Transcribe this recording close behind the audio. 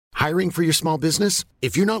Hiring for your small business?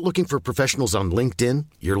 If you're not looking for professionals on LinkedIn,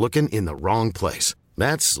 you're looking in the wrong place.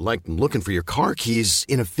 That's like looking for your car keys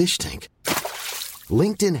in a fish tank.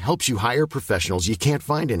 LinkedIn helps you hire professionals you can't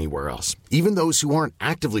find anywhere else, even those who aren't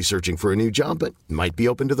actively searching for a new job but might be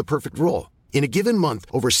open to the perfect role. In a given month,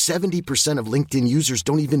 over 70% of LinkedIn users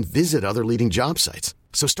don't even visit other leading job sites.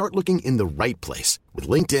 So start looking in the right place. With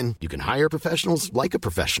LinkedIn, you can hire professionals like a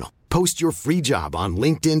professional. Post your free job on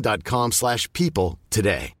linkedin.com/people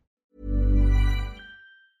today.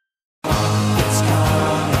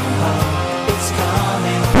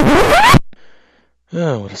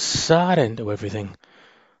 Oh, what a sad end to everything.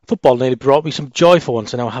 Football nearly brought me some joy for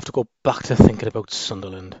once, and now I have to go back to thinking about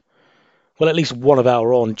Sunderland. Well, at least one of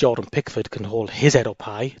our own, Jordan Pickford, can hold his head up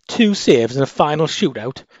high. 2 saves in a final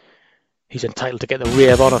shootout. He's entitled to get the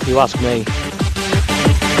rave on, if you ask me.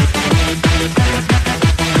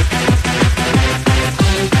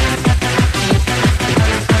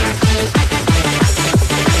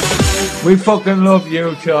 We fucking love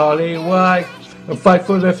you, Charlie White, and fight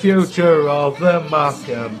for the future of the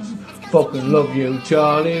Markhams. Fucking love you,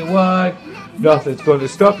 Charlie White. Nothing's gonna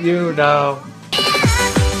stop you now.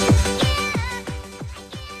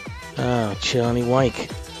 Ah, Charlie Wyke.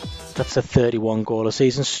 That's a 31-goal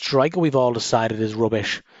season striker we've all decided is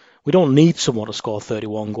rubbish. We don't need someone to score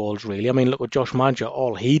 31 goals, really. I mean, look at Josh Maja.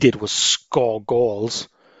 All he did was score goals.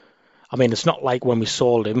 I mean, it's not like when we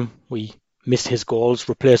sold him, we missed his goals,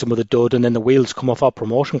 replaced him with a dud, and then the wheels come off our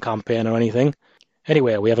promotion campaign or anything.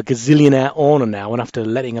 Anyway, we have a gazillionaire owner now, and after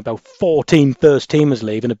letting about 14 first-teamers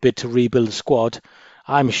leave in a bid to rebuild the squad,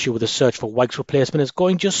 I'm sure the search for Wyke's replacement is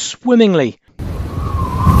going just swimmingly.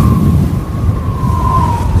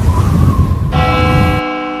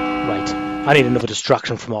 I need another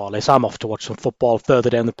distraction from all this. I'm off to watch some football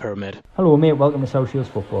further down the pyramid. Hello mate, welcome to South Shields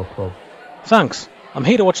Football Club. Thanks. I'm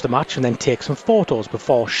here to watch the match and then take some photos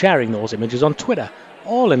before sharing those images on Twitter,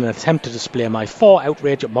 all in an attempt to display my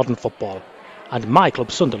outrage at modern football, and my club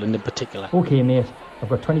Sunderland in particular. Okay mate, I've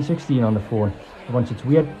got 2016 on the phone. Once its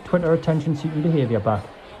weird Twitter attention-seeking behaviour back,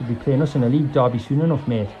 you'll be playing us in a league derby soon enough,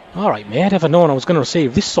 mate. Alright mate, if I'd known I was going to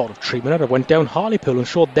receive this sort of treatment, I'd have went down Hartlepool and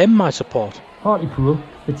showed them my support. Hartlepool,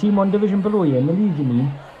 the team 1 division below you in the league, you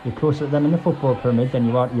mean? You're closer to them in the football pyramid than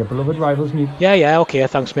you are to your beloved rivals, Newt. Yeah, okay,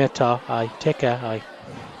 thanks mate, tar. Aye, take care, aye.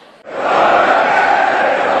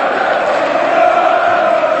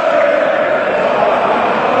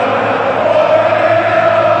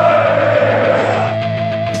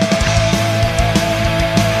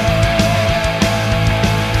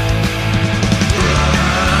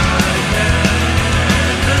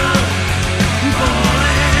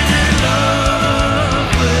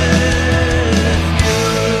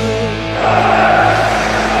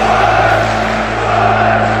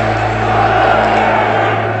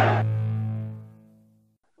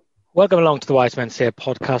 Welcome along to the Wise Men Say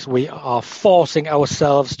podcast. We are forcing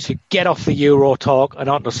ourselves to get off the Euro talk and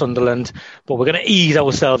onto Sunderland, but we're going to ease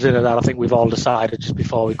ourselves into that. I think we've all decided just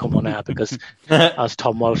before we come on air because, as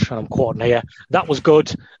Tom Walsh, and I'm quoting here, that was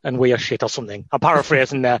good and we are shit or something. I'm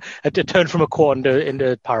paraphrasing there. It turned from a quote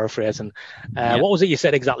into paraphrasing. What was it you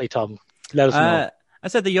said exactly, Tom? Let us know. I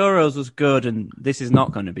said the Euros was good and this is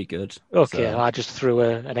not going to be good. Okay, so. I just threw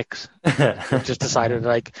an X. Just decided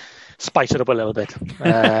like spice it up a little bit.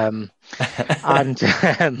 And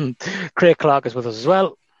Craig Clark is with us as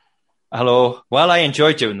well. Hello. Well, I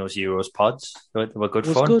enjoyed doing those Euros pods. They were good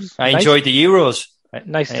fun. Good. I enjoyed the Euros.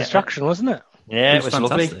 Nice distraction, wasn't it? Yeah, it was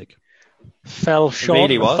fantastic. Lovely. Fell short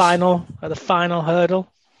really at the final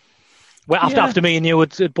hurdle. Well, after me and you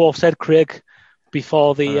had both said, Craig,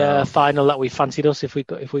 before the final that we fancied us if we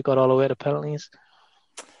got all the way to penalties.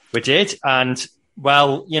 We did, and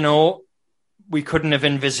well, you know, we couldn't have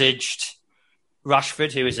envisaged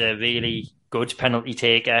Rashford, who is a really good penalty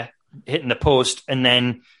taker, hitting the post, and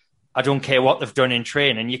then I don't care what they've done in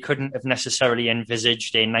training, you couldn't have necessarily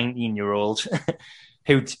envisaged a 19-year-old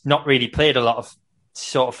who'd not really played a lot of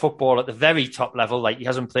sort of football at the very top level, like he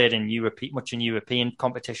hasn't played in much in European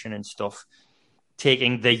competition and stuff,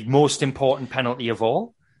 taking the most important penalty of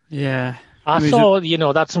all. Yeah. I saw,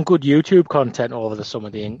 that's some good YouTube content over the summer,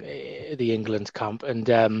 the England camp, and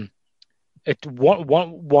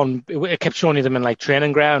it kept showing them in like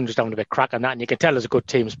training ground, just having a bit crack on that, and you can tell there's a good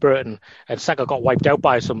team spirit. And Saka got wiped out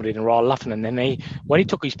by somebody, and they were all laughing. And then when he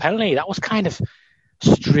took his penalty, that was kind of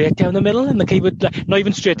straight down the middle, and the keeper, not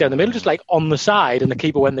even straight down the middle, just like on the side, and the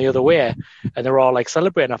keeper went the other way, and they were all like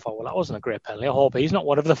celebrating. I thought, well, that wasn't a great penalty. I hope he's not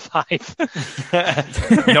one of the 5.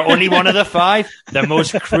 Not only one of the 5, the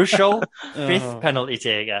most crucial 5th penalty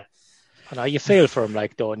taker. I know you feel for him,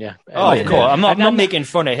 like, don't you? Of course. I'm not making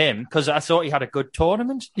fun of him because I thought he had a good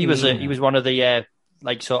tournament. He was one of the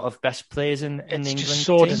like sort of best players in It's the England just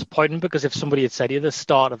so team. disappointing because if somebody had said to you at the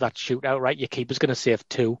start of that shootout, right, your keeper's going to save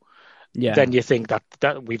 2, Yeah. then you think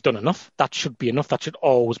that we've done enough. That should be enough. That should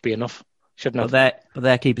always be enough. Shouldn't it? But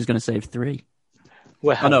their keeper's going to save 3.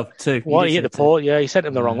 Well, Oh, no, 2. What, he hit the post? post? Yeah, he sent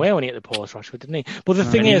him the wrong way when he hit the post, Rashford, didn't he? But the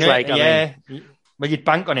thing is, like, I mean, well, you'd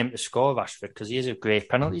bank on him to score, Rashford, because he is a great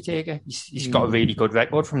penalty taker. He's got a really good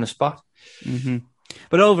record from the spot. Mm-hmm.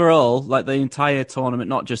 But overall, like the entire tournament,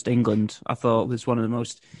 not just England, I thought was one of the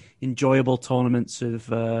most enjoyable tournaments of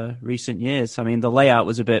recent years. I mean, the layout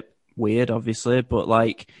was a bit weird, obviously, but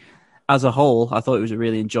like as a whole, I thought it was a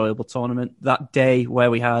really enjoyable tournament. That day where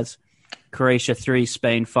we had Croatia 3,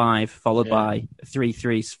 Spain 5, followed by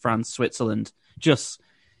 3-3 France, Switzerland. Just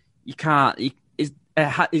you can't.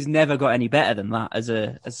 It's never got any better than that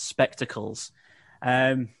as spectacles.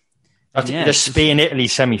 The Spain-Italy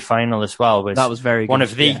semi-final as well was very good. One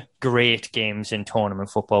of the great games in tournament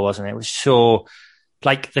football, wasn't it? It was so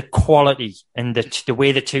like the quality and the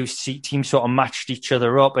way the two teams sort of matched each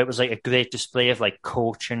other up. It was like a great display of like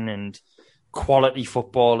coaching and quality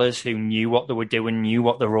footballers who knew what they were doing, knew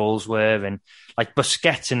what the roles were, and like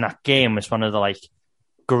Busquets in that game was one of the like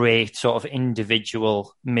great sort of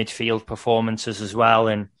individual midfield performances as well.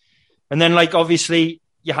 And then like obviously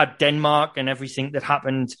you had Denmark and everything that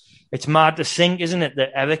happened. It's mad to think, isn't it,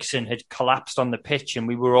 that Eriksen had collapsed on the pitch and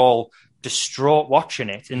we were all distraught watching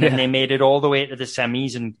it. And then they made it all the way to the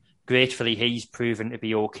semis, and gratefully he's proven to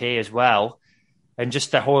be okay as well. And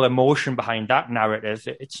just the whole emotion behind that narrative,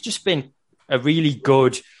 it's just been a really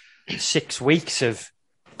good 6 weeks of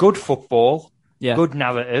good football, good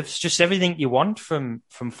narratives, just everything you want from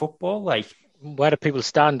football. Like, where do people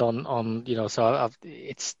stand on so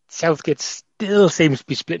it's Southgate still seems to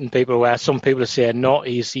be splitting people, where some people are saying no,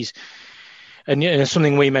 he's and it's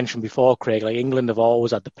something we mentioned before, Craig, like England have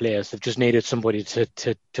always had the players. They've just needed somebody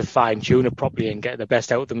to fine tune it properly and get the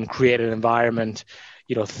best out of them, create an environment,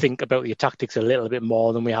 think about your tactics a little bit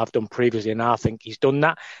more than we have done previously. And I think he's done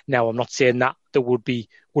that. Now, I'm not saying that there wouldn't be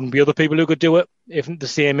other people who could do it, if the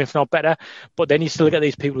same, if not better. But then you still get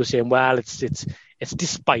these people who are saying, well, it's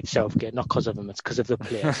despite Southgate, not because of him, it's because of the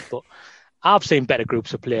players. But I've seen better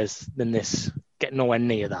groups of players than this get nowhere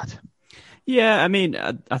near that. Yeah, I mean,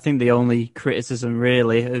 I think the only criticism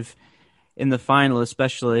really of in the final,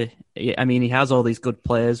 especially, I mean, he has all these good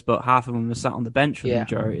players, but half of them are sat on the bench for the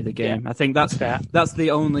majority of the game. I think that's the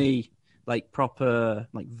only like proper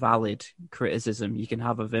like valid criticism you can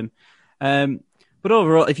have of him. But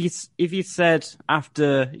overall, if you said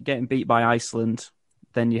after getting beat by Iceland,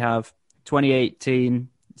 then you have 2018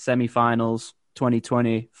 semi-finals,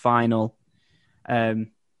 2020 final.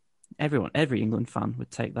 Every England fan would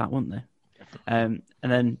take that, wouldn't they? And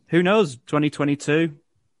then who knows? 2022,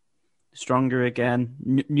 stronger again,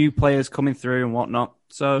 new players coming through and whatnot.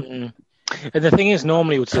 So, and the thing is,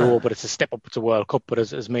 normally we'd say, but it's a step up to World Cup. But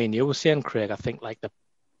as me and you were saying, Craig, I think like the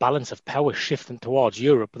balance of power shifting towards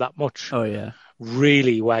Europe that much. Oh yeah,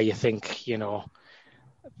 really, where you think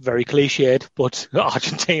very cliched, but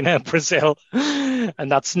Argentina, Brazil,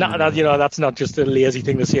 and that's not that's not just a lazy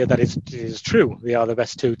thing to say. That is true. They are the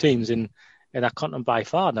best two teams in that continent by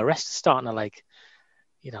far, and the rest is starting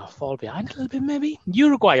to fall behind a little bit. Maybe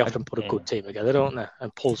Uruguay often put a good team together, don't they,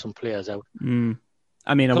 and pull some players out.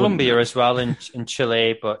 I mean, Colombia as well, in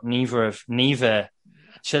Chile, but neither.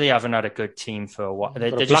 Chile haven't had a good team for a while.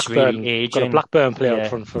 They're just really aging. Got a Blackburn player up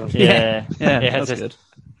front for them. Yeah, that's good.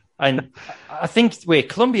 And I think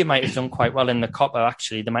Colombia might have done quite well in the Copa,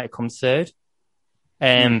 actually. They might have come third.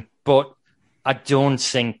 But I don't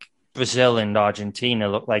think Brazil and Argentina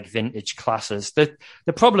look like vintage classes. The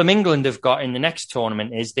problem England have got in the next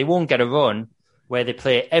tournament is they won't get a run where they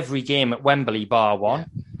play every game at Wembley bar one.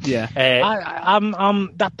 Yeah.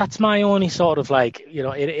 That's my only sort of like,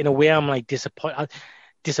 in a way I'm like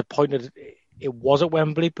disappointed it was at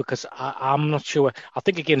Wembley, because I'm not sure. I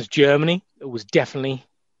think against Germany, it was definitely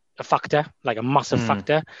a factor, like a massive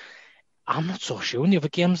factor. I'm not so sure in the other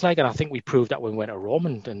games, and I think we proved that when we went to Rome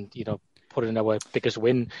and put in our biggest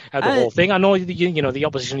win out of the whole thing. I know the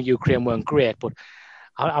opposition of Ukraine weren't great, but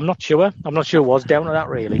I'm not sure. I'm not sure it was down to that,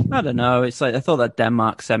 really. I don't know. It's like I thought that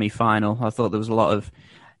Denmark semi-final, I thought there was a lot of.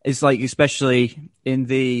 It's like, especially in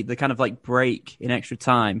the kind of like break in extra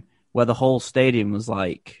time where the whole stadium was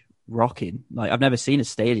like rocking. Like I've never seen a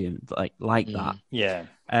stadium like that. Yeah.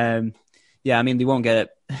 Yeah. I mean, they won't get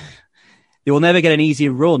it. They will never get an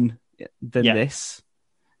easier run than this.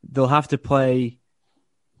 They'll have to play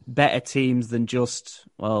better teams than just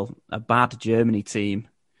a bad Germany team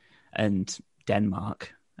and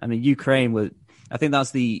Denmark. I mean, Ukraine were. I think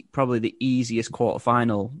that's probably the easiest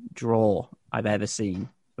quarterfinal draw I've ever seen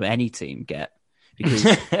any team get,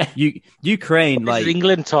 because Ukraine, This like is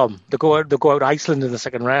England, Tom. They go out Iceland in the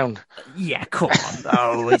second round. yeah, come on,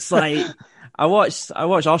 no, it's like I watched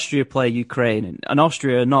Austria play Ukraine, and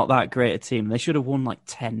Austria are not that great a team. They should have won like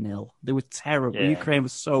 10-0. They were terrible. Yeah. Ukraine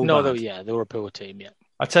was so No, bad. they were a poor team. Yeah,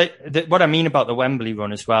 I'll tell you, what I mean about the Wembley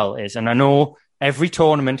run as well is, and I know every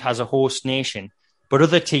tournament has a host nation, but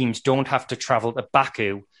other teams don't have to travel to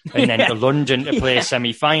Baku and then to London to play a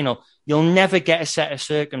semi-final. You'll never get a set of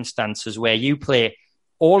circumstances where you play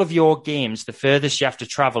all of your games. The furthest you have to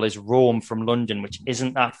travel is Rome from London, which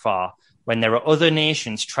isn't that far. When there are other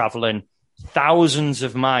nations traveling thousands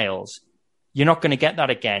of miles, you're not going to get that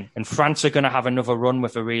again. And France are going to have another run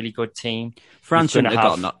with a really good team. France should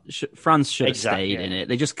have stayed in it.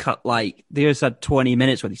 They just they just had 20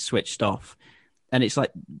 minutes where they switched off, and it's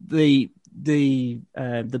like the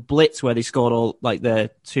blitz where they scored all like their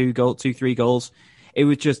 2-3 goals. It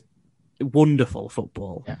was just wonderful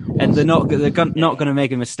football, and they're not going to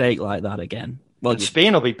make a mistake like that again. Well,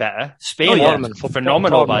 Spain will be better. Spain are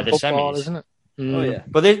phenomenal by the semis, isn't it? Oh yeah,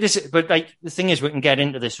 but the thing is, we can get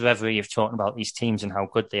into this reverie of talking about these teams and how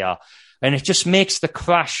good they are, and it just makes the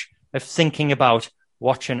crash of thinking about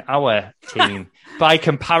watching our team by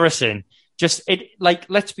comparison.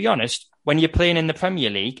 Let's be honest, when you're playing in the Premier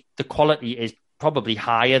League, the quality is probably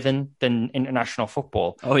higher than international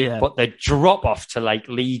football. Oh yeah, but the drop off to like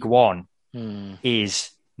League One is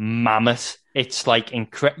mammoth. It's like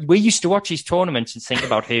incredible. We used to watch these tournaments and think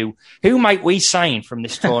about who might we sign from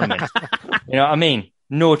this tournament. You know what I mean?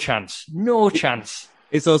 No chance.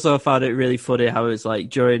 It's also, I found it really funny how it was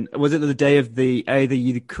like was it the day of either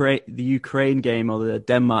the Ukraine game or the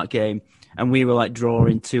Denmark game, and we were like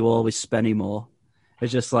drawing 2-2 with Spennymoor.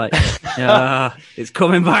 It's just like, it's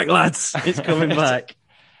coming back, lads. It's coming back.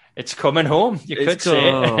 It's coming home, you could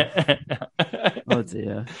say. Oh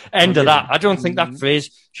dear. End of that. I don't think that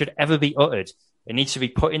phrase should ever be uttered. It needs to be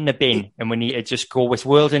put in the bin, and we need to just go with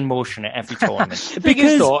World in Motion at every tournament.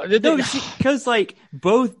 Because like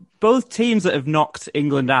both teams that have knocked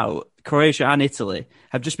England out, Croatia and Italy,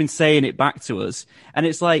 have just been saying it back to us, and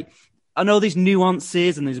it's like, I know there's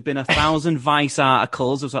nuances, and there's been 1,000 Vice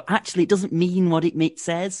articles of actually it doesn't mean what it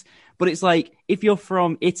says. But it's like, if you're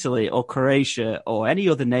from Italy or Croatia or any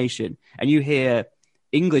other nation, and you hear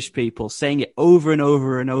English people saying it over and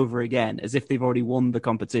over and over again as if they've already won the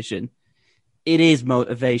competition, it is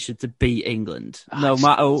motivation to beat England, no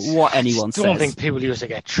matter what anyone says. I don't think people used to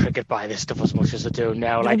get triggered by this stuff as much as they do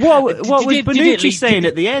now. Like, what was Bonucci saying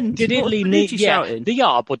at the end? Did Italy need shouting? They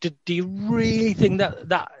are, but do you really think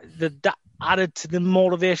that added to the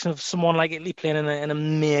motivation of someone like Italy playing in a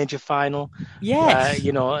major final? Yes.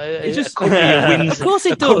 A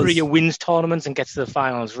country wins tournaments and gets to the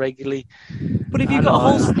finals regularly. But if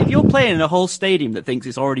you're playing in a whole stadium that thinks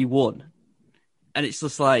it's already won, and it's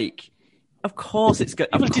just like, of course it's going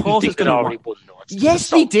to already won. Yes,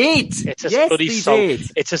 they did. It's a bloody song.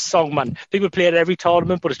 It's a song, man. People play it every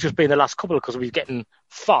tournament, but it's just been the last couple because we're getting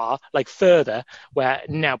further, where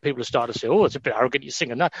now people have started to say, oh, it's a bit arrogant you're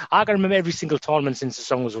singing that. I can remember every single tournament since the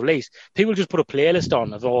song was released. People just put a playlist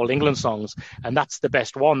on of all England songs, and that's the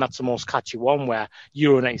best one. That's the most catchy one, where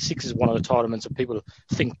Euro 96 is one of the tournaments that people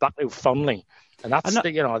think back to fondly. And that's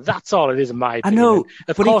that's all it is in my opinion. I know.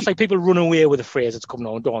 Of course, people run away with the phrase that's coming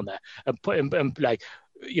on, don't they? And put and like,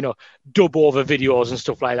 dub over videos and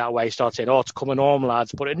stuff like that, where you start saying, "Oh, it's coming home,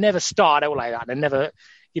 lads," but it never started out like that. And never,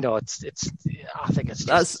 it's. I think it's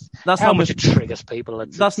just that's how much it triggers people.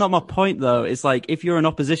 That's not my point, though. It's like, if you're an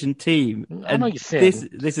opposition team, and this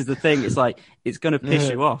is the thing. It's like, it's going to piss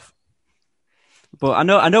you off. But I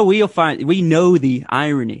know we know the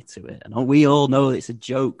irony to it, and we all know it's a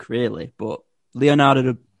joke, really. But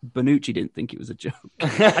Leonardo Bonucci didn't think it was a joke.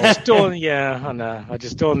 I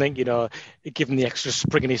just don't think, give him the extra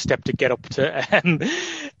spring in his step to get up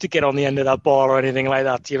to get on the end of that ball or anything like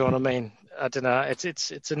that. You know what I mean? I don't know.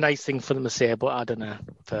 It's a nice thing for them to say, but I don't know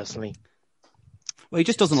personally. Well, he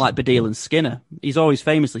just doesn't like Baddiel and Skinner. He's always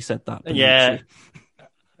famously said that. Bonucci. Yeah,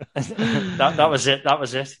 that was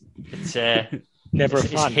it. It's never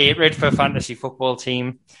his hatred for a fantasy football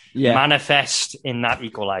team manifest in that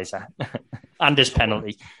equaliser and his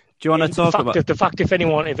penalty. Do you want to talk about the fact if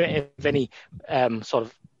any sort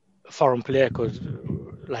of foreign player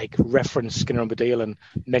could like reference Skinner and Baddiel and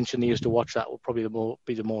mention they used to watch that, would probably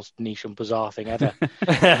be the most niche and bizarre thing ever.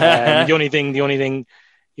 The only thing,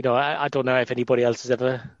 I don't know if anybody else has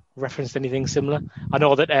ever referenced anything similar. I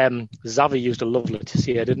know that Xavi used to love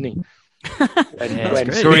Laetitia, didn't he?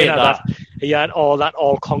 He had all that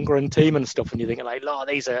all-congruent team and stuff, and you're thinking like,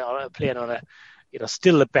 these are playing on a,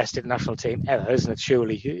 still the best international team ever, isn't it?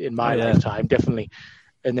 Surely in my lifetime, definitely.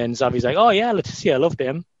 And then Xavi's like, oh yeah, Laetitia, I loved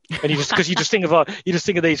him. And you just think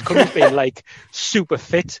of these countries being like super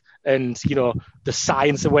fit, and the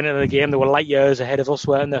science that went into the game. They were light years ahead of us,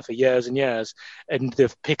 weren't they, for years and years? And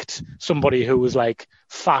they've picked somebody who was like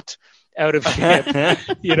fat, out of shape,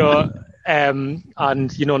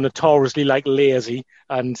 and notoriously like lazy,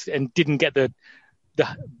 and didn't get the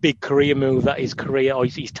big career move that his career or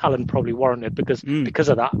his talent probably warranted because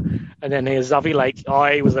of that. And then here's Xavi like,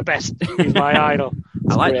 he was the best. He's my idol.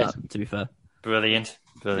 I like that, to be fair. Brilliant.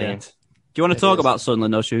 Yeah. Do you want to talk about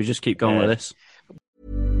Sunderland, or should we just keep going with this?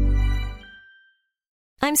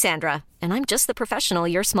 I'm Sandra, and I'm just the professional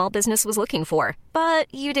your small business was looking for.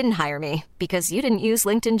 But you didn't hire me because you didn't use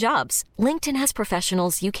LinkedIn Jobs. LinkedIn has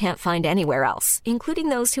professionals you can't find anywhere else, including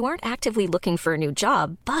those who aren't actively looking for a new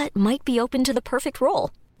job, but might be open to the perfect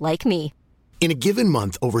role, like me. In a given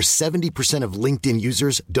month, over 70% of LinkedIn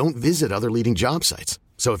users don't visit other leading job sites.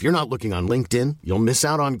 So if you're not looking on LinkedIn, you'll miss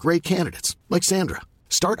out on great candidates like Sandra.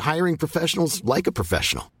 Start hiring professionals like a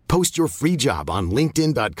professional. Post your free job on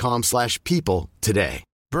linkedin.com/people today.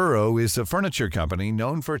 Burrow is a furniture company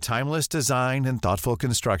known for timeless design and thoughtful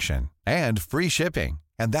construction, and free shipping,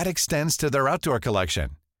 and that extends to their outdoor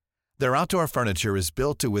collection. Their outdoor furniture is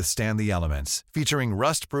built to withstand the elements, featuring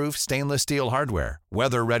rust-proof stainless steel hardware,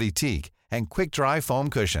 weather-ready teak, and quick-dry foam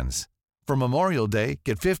cushions. For Memorial Day,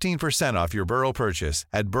 get 15% off your Burrow purchase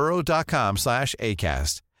at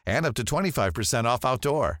burrow.com/acast, and up to 25% off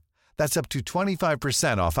outdoor. That's up to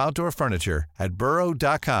 25% off outdoor furniture at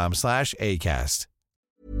burrow.com/acast.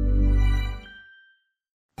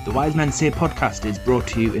 The Wise Men Say podcast is brought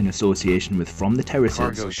to you in association with From the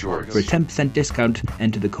Terraces. For a 10% discount,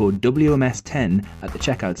 enter the code WMS10 at the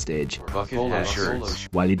checkout stage.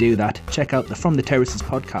 While you do that, check out the From the Terraces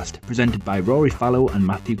podcast, presented by Rory Fallow and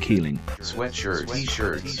Matthew Keeling. Sweatshirts,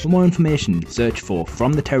 t-shirts. For more information, search for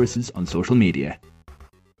From the Terraces on social media.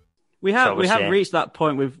 We have reached that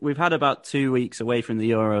point. We've had about 2 weeks away from the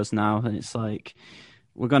Euros now, and it's like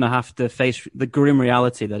we're going to have to face the grim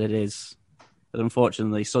reality that it is. But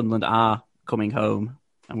unfortunately, Sunderland are coming home,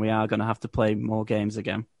 and we are going to have to play more games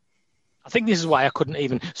again. I think this is why I couldn't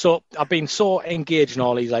even. So I've been so engaged in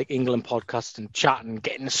all these like England podcasts and chatting,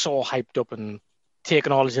 getting so hyped up and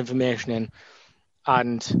taking all this information in.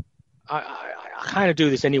 And I kind of do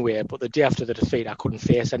this anyway, but the day after the defeat, I couldn't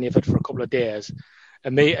face any of it for a couple of days.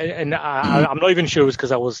 I'm not even sure it was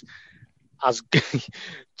because I was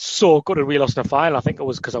so good at relost in the final. I think it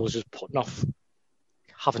was because I was just putting off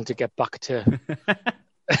having to get back to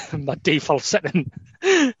my default setting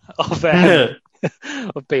of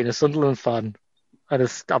being a Sunderland fan.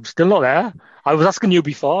 I'm still not there. I was asking you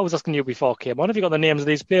before I came on, have you got the names of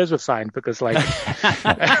these players we've signed? Because they're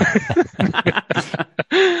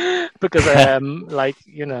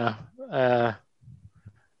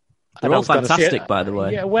all fantastic, by the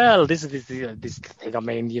way. Yeah, well, this thing. I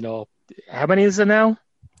mean, how many is there now?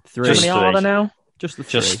 3. How many are there now? Just the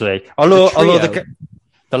 3. Just 3. Although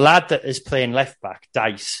the lad that is playing left back,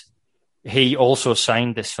 Dice, he also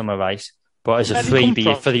signed this summer, right? But as a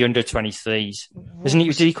freebie for the under-23s. Isn't he?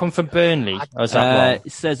 Did he come from Burnley? Or is that wrong?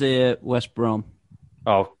 It says here West Brom.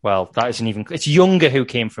 Oh, well, that isn't even... It's Younger who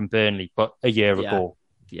came from Burnley, but a year ago.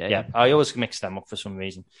 Yeah. I always mix them up for some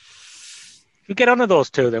reason. We get on to those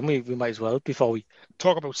two, then we might as well, before we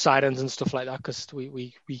talk about signings and stuff like that, because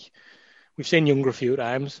we've seen Younger a few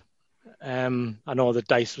times. I know that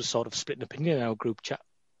Dice was sort of splitting opinion in our group chat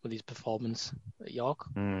with his performance at York.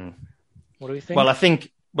 What do we think?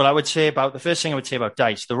 Well, I would say the first thing I would say about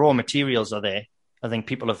Dice, the raw materials are there. I think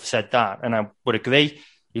people have said that, and I would agree.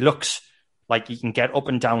 He looks like he can get up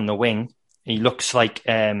and down the wing. He looks like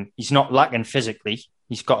he's not lacking physically.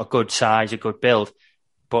 He's got a good size, a good build,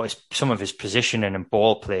 but some of his positioning and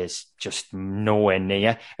ball play is just nowhere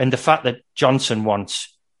near. And the fact that Johnson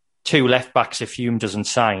wants 2 left backs if Hume doesn't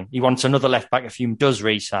sign, he wants another left back if Hume does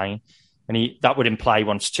re-sign, and that would imply he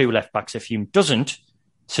wants 2 left backs if Hume doesn't,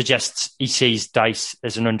 suggests he sees Dice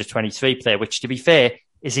as an under-23 player, which, to be fair,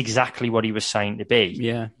 is exactly what he was signed to be.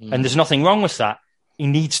 Yeah. And there's nothing wrong with that. He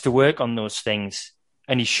needs to work on those things,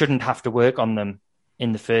 and he shouldn't have to work on them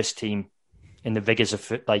in the first team, in the vigours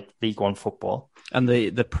of like League One football. And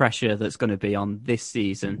the pressure that's going to be on this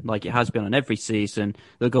season, like it has been on every season,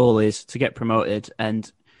 the goal is to get promoted, and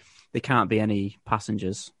there can't be any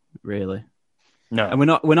passengers, really. No. And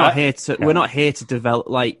we're not here to develop,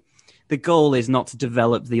 like, the goal is not to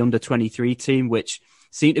develop the under-23 team, which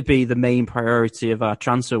seemed to be the main priority of our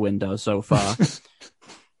transfer window so far.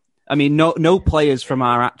 I mean, no players from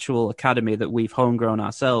our actual academy that we've homegrown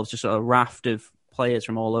ourselves, just a raft of players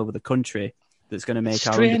from all over the country that's going to make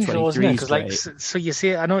our under-23s great. Like, so you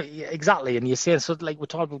say, I know exactly, and you say, so like we're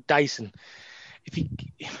talking about Dyson. If he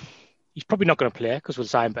he's probably not going to play because we'll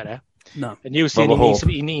sign better. No. And you were saying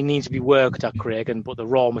he needs to be worked at, Craig, but the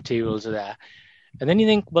raw materials are there. And then you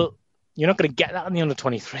think, well, you're not going to get that in the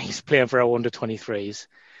under-23s, playing for our under-23s.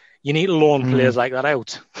 You need to loan players like that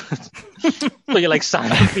out. So you're like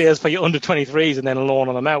signing players for your under-23s and then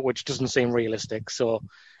loaning them out, which doesn't seem realistic. So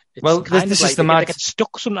it's this is the mad... They get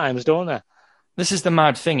stuck sometimes, don't they? This is the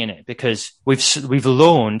mad thing, innit? Because we've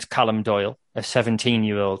loaned Callum Doyle, a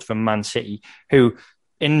 17-year-old from Man City, who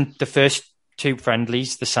in the first 2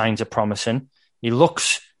 friendlies, the signs are promising. He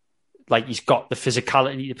looks like he's got the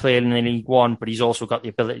physicality to play in the League One, but he's also got the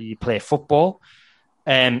ability to play football.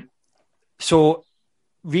 So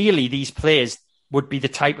really, these players would be the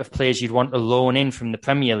type of players you'd want to loan in from the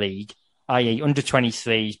Premier League, i.e.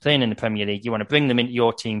 under-23s, playing in the Premier League. You want to bring them into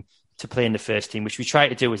your team to play in the first team, which we tried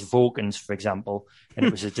to do with Vokens, for example, and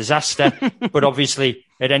it was a disaster. But obviously,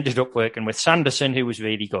 it ended up working with Sanderson, who was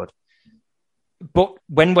really good. But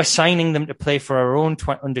when we're signing them to play for our own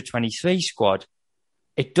under-23 squad,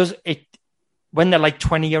 when they're like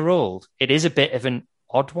 20-year-old, it is a bit of an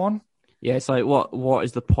odd one. Yeah, it's like, what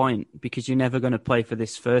is the point? Because you're never going to play for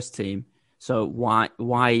this first team. So why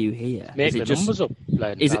are you here? Make the numbers up.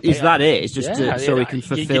 Is that it? It's just so we can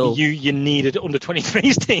fulfill... You need an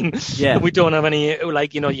under-23s team. Yeah. We don't have any,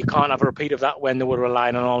 you can't have a repeat of that when they were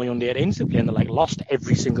relying on all the under-18s to play and they lost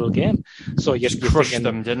every single game. So you crushed thinking,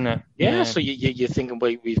 them, didn't it? Yeah, so you're thinking,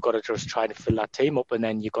 we've got to just try to fill that team up and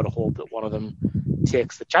then you've got to hope that one of them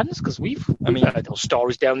takes the chance because we've heard those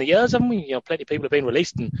stories down the years, haven't we? Plenty of people have been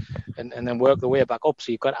released and then work their way back up.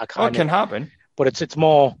 So you've got to kind it can happen. But it's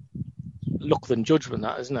more luck than judgment,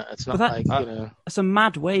 that, isn't it? It's not It's a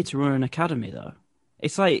mad way to run an academy, though.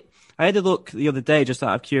 It's like, I had a look the other day just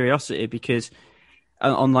out of curiosity because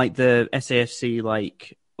on like the SAFC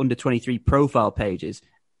like under-23 profile pages,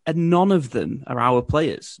 and none of them are our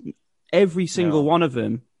players. Every single one of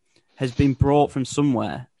them has been brought from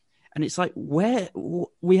somewhere. And it's like, where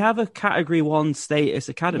we have a Category 1 status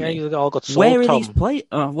academy. Yeah, you all got sold, where are Tom. these players?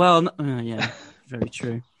 Yeah, very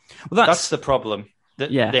true. Well, that's the problem.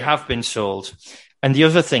 They have been sold. And the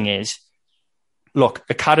other thing is, look,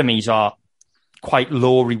 academies are quite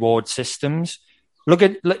low reward systems.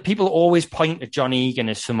 People always point at John Egan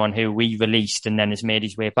as someone who we released and then has made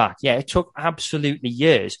his way back. Yeah, it took absolutely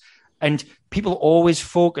years. And people always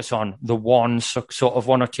focus on the one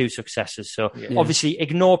or two successes. So obviously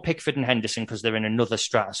ignore Pickford and Henderson because they're in another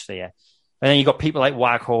stratosphere. And then you've got people like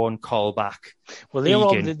Waghorn, Colback. Well, they're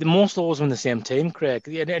all the most of those are in the same team, Craig.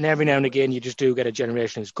 And every now and again, you just do get a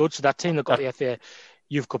generation who's good. So that team that got the FA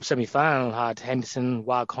Youth Cup semi-final had Henderson,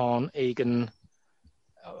 Waghorn, Egan.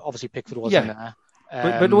 Obviously, Pickford wasn't there.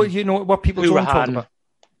 But you know what people don't talk about?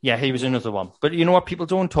 Yeah, he was another one. But you know what people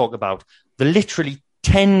don't talk about? The literally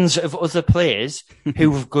tens of other players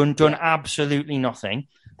who have done absolutely nothing.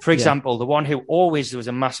 For example, the one who always there was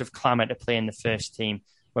a massive clamour to play in the first team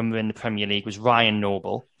when we were in the Premier League was Ryan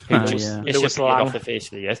Noble, who just disappeared off the face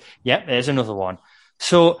of the earth. Yeah, there's another one.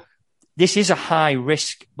 So this is a high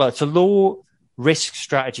risk. Well, it's a low risk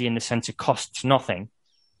strategy in the sense it costs nothing,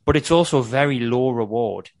 but it's also very low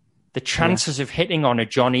reward. The chances of hitting on a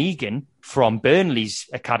John Egan from Burnley's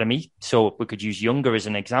academy, so we could use Younger as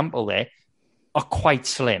an example there, are quite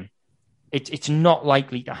slim. It's not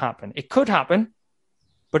likely to happen. It could happen,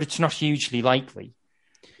 but it's not hugely likely.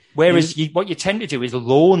 Whereas what you tend to do is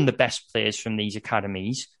loan the best players from these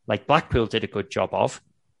academies, like Blackpool did a good job of.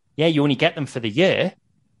 Yeah, you only get them for the year.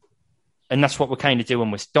 And that's what we're kind of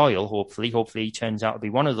doing with Doyle, hopefully. Hopefully he turns out to be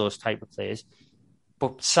one of those type of players.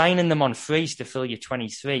 But signing them on frees to fill your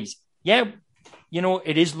 23s,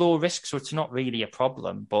 it is low risk, so it's not really a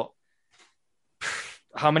problem. But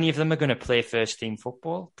how many of them are going to play first-team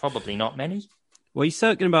football? Probably not many. Well, you're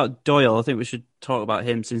talking about Doyle. I think we should talk about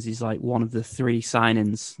him since he's like one of the 3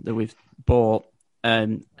 signings that we've bought.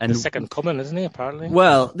 And the second coming, isn't he? Apparently.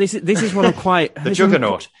 Well, this is what I'm quite the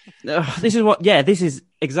juggernaut. This is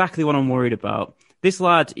exactly what I'm worried about. This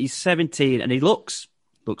lad, he's 17 and he looks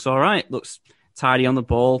all right. Looks tidy on the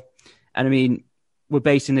ball, and I mean, we're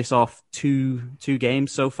basing this off two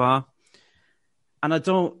games so far,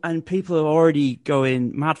 and people are already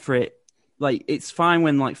going mad for it. Like, it's fine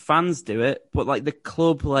when like fans do it, but like the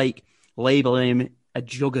club like label him a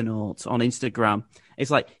juggernaut on Instagram. It's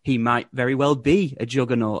like he might very well be a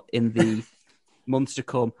juggernaut in the months to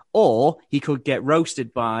come, or he could get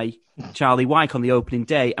roasted by Charlie Wyke on the opening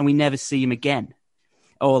day and we never see him again.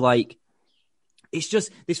 Or like, it's just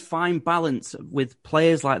this fine balance with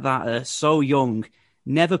players like that are so young,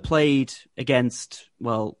 never played against,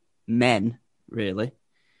 men, really.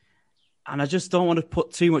 And I just don't want to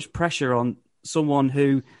put too much pressure on someone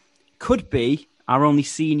who could be our only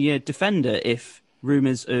senior defender if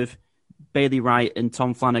rumours of Bailey Wright and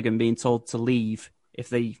Tom Flanagan being told to leave if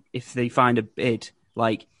they find a bid,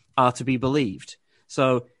 like, are to be believed.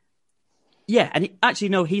 So, yeah, and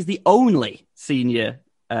he's the only senior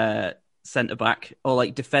centre-back or,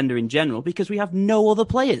 like, defender in general because we have no other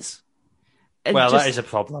players. And that is a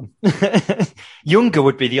problem. Younger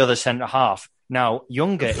would be the other centre-half. Now,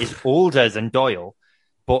 Younger is older than Doyle,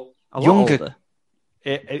 but Younger,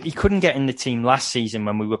 he couldn't get in the team last season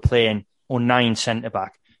when we were playing 09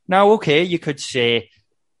 centre-back. Now, okay, you could say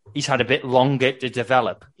he's had a bit longer to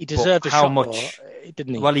develop. He deserved a shot,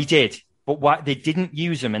 didn't he? Well, he did. But they didn't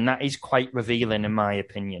use him, and that is quite revealing, in my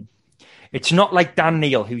opinion. It's not like Dan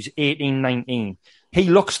Neil, who's 18, 19. He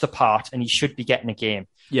looks the part, and he should be getting a game.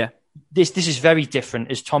 Yeah. This is very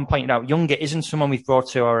different. As Tom pointed out, Younger isn't someone we've brought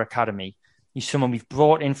to our academy. He's someone we've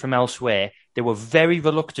brought in from elsewhere. They were very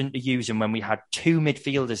reluctant to use him when we had two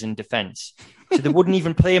midfielders in defence. So they wouldn't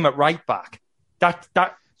even play him at right back. That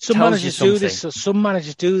Some managers do this. Some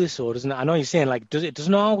managers do this, or doesn't it? I know you're saying it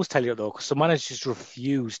doesn't always tell you though, because some managers just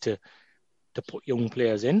refuse to put young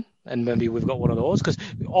players in, and maybe we've got one of those. Because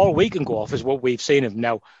all we can go off is what we've seen of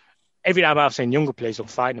now. Every time I've seen younger players look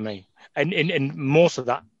fine to me, and most of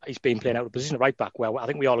that he's been playing out of position at right back. Well, I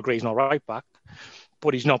think we all agree he's not right back,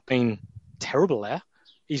 but he's not been terrible there.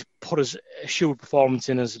 He's put his assured performance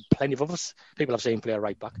in as plenty of us people I've seen play at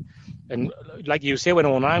right back. And like you say, when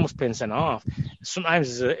 09 was playing centre half,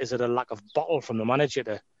 sometimes is it a lack of bottle from the manager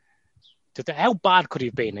to how bad could he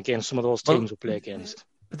have been against some of those teams we play against?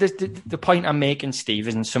 The point I'm making, Steve,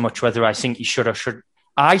 isn't so much whether I think he should or should.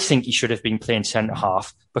 I think he should have been playing centre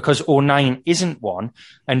half because 09 isn't one,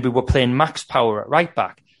 and we were playing max power at right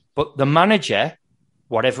back. But the manager,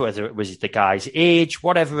 whether it was the guy's age,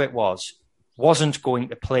 whatever it was, wasn't going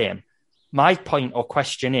to play him. My point or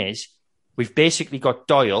question is, we've basically got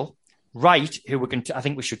Doyle, Wright, who we're going to. I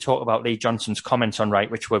think we should talk about Lee Johnson's comments on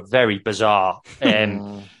Wright, which were very bizarre.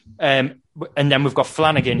 And then we've got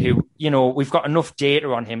Flanagan, who, we've got enough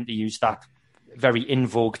data on him to use that very in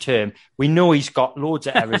vogue term. We know he's got loads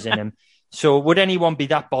of errors in him. So would anyone be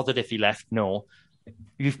that bothered if he left? No.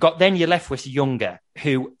 You're left with Younger,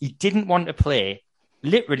 who he didn't want to play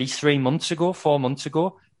literally 4 months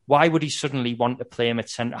ago. Why would he suddenly want to play him at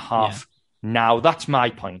centre half now? That's my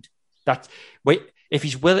point. If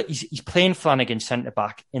he's playing Flanagan centre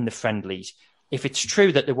back in the friendlies. If it's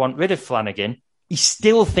true that they want rid of Flanagan, he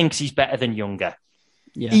still thinks he's better than Younger.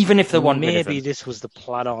 Yeah. Even if they want rid of him. Maybe this was the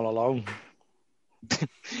plan all along.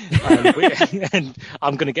 and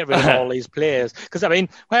I'm going to get rid of all these players. Because,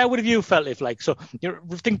 how would have you felt if,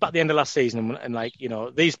 think back at the end of last season and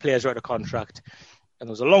these players are out of contract and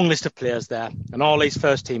there was a long list of players there and all these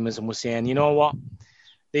first teamers, and we're saying, you know what?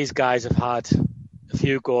 These guys have had a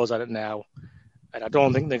few goes at it now and I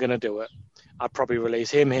don't think they're going to do it. I'd probably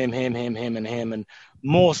release him, and him. And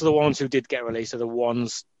most of the ones who did get released are the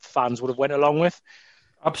ones fans would have went along with.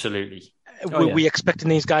 Absolutely. Were we expecting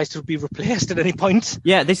these guys to be replaced at any point?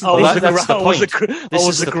 Yeah, this is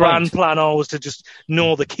the grand plan always to just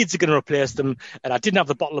know the kids are going to replace them, and I didn't have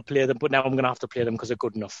the bottle to play them, but now I'm going to have to play them because they're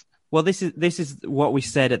good enough. Well, this is what we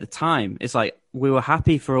said at the time. It's like we were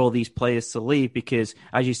happy for all these players to leave because,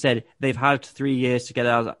 as you said, they've had 3 years to get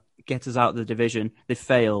us out of the division. They've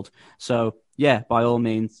failed. So, yeah, by all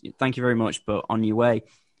means, thank you very much, but on your way.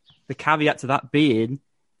 The caveat to that being,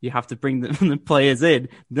 you have to bring the players in.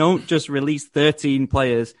 Don't just release 13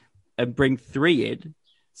 players and bring 3 in.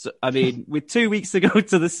 So, with 2 weeks to go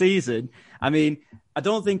to the season, I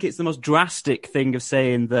don't think it's the most drastic thing of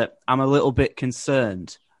saying that I'm a little bit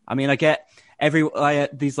concerned. I get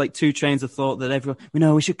these two trains of thought that everyone,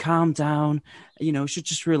 we should calm down, we should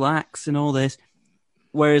just relax and all this.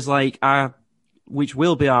 Whereas which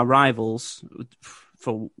will be our rivals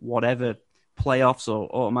for whatever playoffs or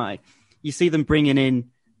automatic, you see them bringing in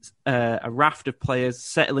a raft of players,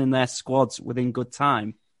 settling their squads within good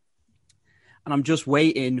time, and I'm just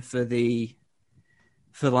waiting for the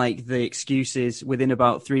excuses within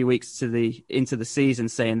about 3 weeks into the season,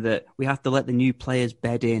 saying that we have to let the new players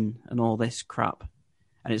bed in and all this crap.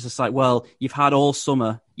 And it's just well, you've had all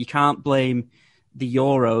summer. You can't blame the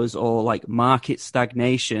Euros or market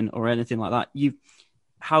stagnation or anything like that.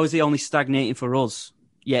 How is it only stagnating for us?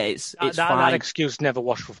 Yeah, it's fine. That excuse never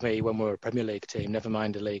washed with me when we were a Premier League team, never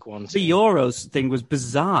mind a League One team. The Euros thing was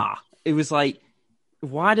bizarre. It was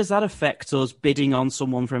why does that affect us bidding on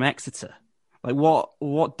someone from Exeter?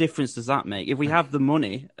 What difference does that make? If we have the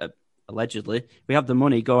money, allegedly, we have the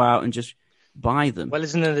money, go out and just buy them. Well,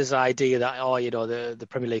 isn't there this idea that, the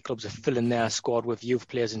Premier League clubs are filling their squad with youth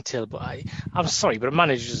players until, but I'm sorry, but a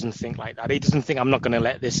manager doesn't think like that. He doesn't think, I'm not going to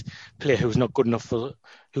let this player who's not good enough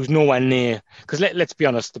who's nowhere near, because let's be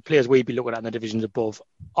honest, the players we'd be looking at in the divisions above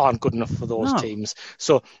aren't good enough for those teams.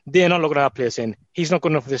 So they're not looking at our player saying, he's not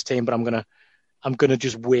good enough for this team, but I'm going to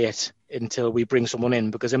just wait until we bring someone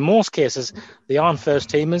in, because in most cases they aren't first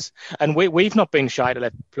teamers, and we've not been shy to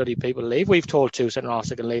let bloody people leave. We've told 2 centre-halves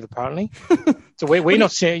they can leave apparently. So we're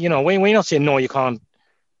not saying, we're not saying no, you can't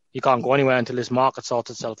go anywhere until this market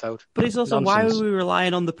sorts itself out. But it's also nonsense. Why are we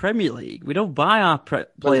relying on the Premier League? We don't buy our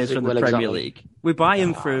players from the Premier League. We buy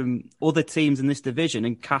them from other teams in this division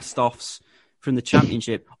and cast-offs from the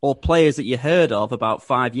Championship, or players that you heard of about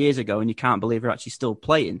 5 years ago and you can't believe are actually still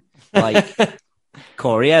playing, like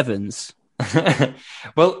Corey Evans.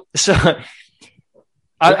 Well, so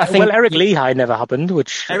I think Eric Lehigh never happened,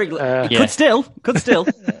 which could still.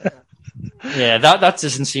 Yeah, that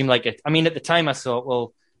doesn't seem like it. I mean, at the time I thought,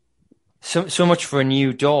 well, so much for a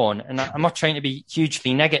new dawn, and I'm not trying to be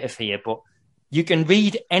hugely negative here, but you can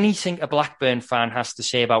read anything a Blackburn fan has to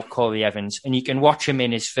say about Corey Evans, and you can watch him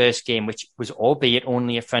in his first game, which was albeit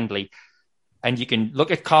only a friendly, and you can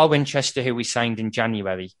look at Carl Winchester, who we signed in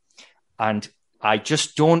January, and I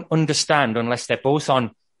just don't understand, unless they're both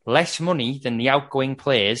on less money than the outgoing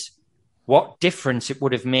players, what difference it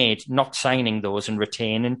would have made not signing those and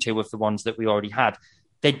retaining 2 of the ones that we already had.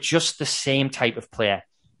 They're just the same type of player.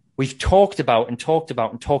 We've talked about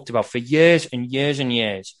for years and years and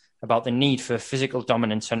years about the need for a physical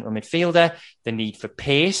dominant central midfielder, the need for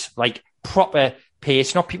pace, like proper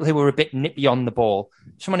pace, not people who are a bit nippy on the ball,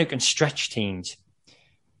 someone who can stretch teams.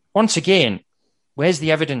 Once again, where's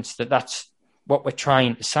the evidence that that's what we're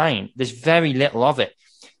trying to sign? There's very little of it.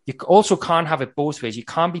 You also can't have it both ways. You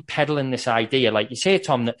can't be peddling this idea, like you say,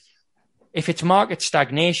 Tom, that if it's market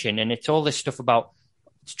stagnation and it's all this stuff about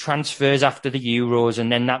transfers after the Euros,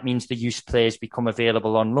 and then that means the youth players become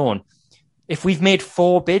available on loan. If we've made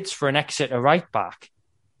 4 bids for an Exeter right back,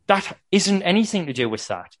 that isn't anything to do with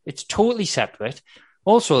that. It's totally separate.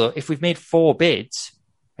 Also, if we've made 4 bids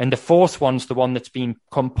and the 4th one's the one that's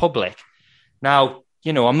become public. Now,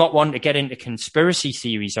 I'm not one to get into conspiracy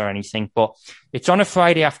theories or anything, but it's on a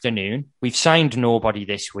Friday afternoon. We've signed nobody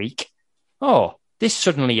this week. Oh, this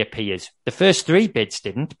suddenly appears. The first 3 bids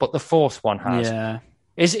didn't, but the 4th one has. Yeah.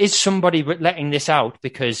 Is somebody letting this out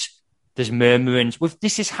because there's murmurings?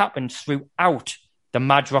 This has happened throughout the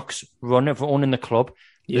Madrox run of owning the club.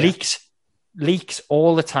 Yeah. Leaks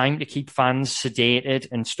all the time to keep fans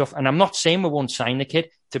sedated and stuff. And I'm not saying we won't sign the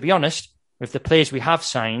kid. To be honest, with the players we have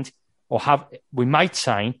signed or we might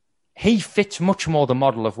sign, he fits much more the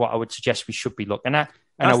model of what I would suggest we should be looking at.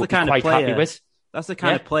 And I would be quite happy with. That's the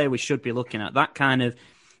kind of player we should be looking at. That kind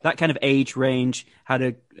of age range,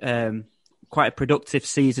 had quite a productive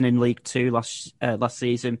season in League Two last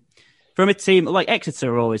season. From a team like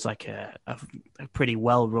Exeter, are always like a pretty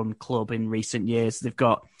well-run club in recent years. They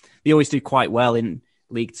always do quite well in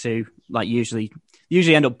League Two. Like usually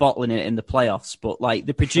end up bottling it in the playoffs, but like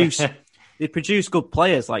they produce good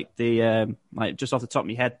players. Like like just off the top of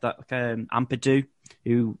my head, that Ampadu,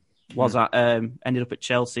 who was ended up at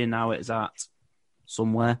Chelsea and now is at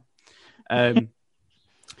somewhere.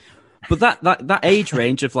 But that age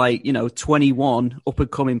range of 21 up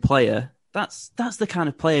and coming player, that's the kind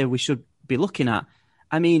of player we should be looking at.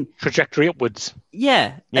 I mean, trajectory upwards.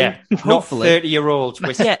 Yeah. Hopefully. Not 30-year-olds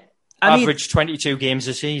with average 22 games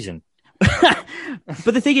a season.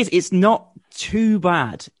 But the thing is, it's not too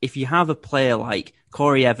bad if you have a player like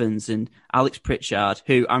Corey Evans and Alex Pritchard,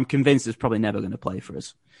 who I'm convinced is probably never going to play for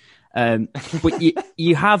us. But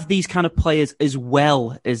you have these kind of players as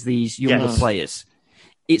well as these younger players.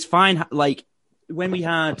 It's fine. Like when we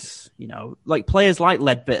had, players like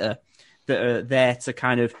Ledbetter that are there to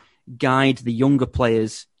kind of guide the younger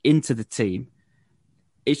players into the team.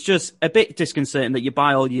 It's just a bit disconcerting that you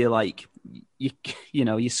buy all your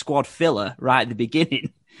your squad filler right at the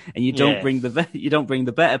beginning, and you don't bring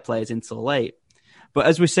the better players until late. But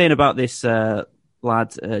as we're saying about this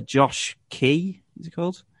lad, Josh Key, is he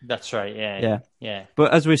called? That's right. Yeah.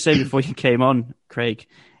 But as we were saying before you came on, Craig,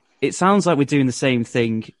 it sounds like we're doing the same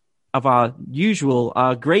thing of our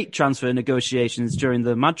great transfer negotiations during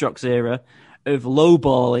the Madrox era of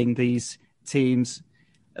lowballing these teams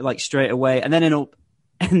straight away, and then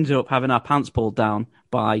end up having our pants pulled down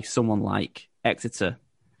by someone like Exeter.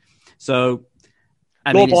 So,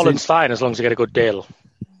 lowballing's fine as long as you get a good deal.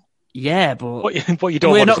 Yeah, but you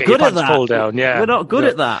don't. We're not good at that. Pulled down. Yeah, we're not good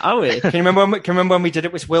at that, are we? Can you remember when we did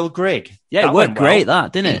it with Will Grigg? Yeah, it worked great,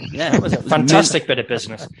 that didn't it? Yeah, it was a fantastic bit of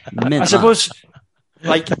business. I suppose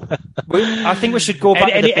Like, I think we should go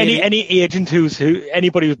back. Any agent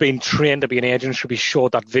anybody who's been trained to be an agent should be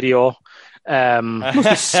showed that video. Must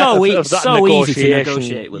be so easy to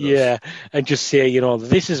negotiate with us. Yeah, and just say,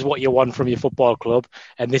 this is what you want from your football club,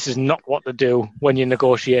 and this is not what to do when you're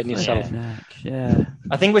negotiating yourself. Yeah.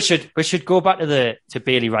 I think we should go back to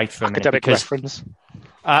Bailey Wright for a minute. Academic reference.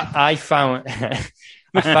 I found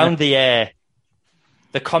the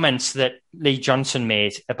comments that Lee Johnson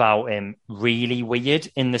made about him really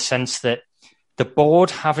weird, in the sense that the board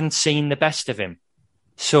haven't seen the best of him.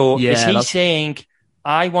 So is he saying,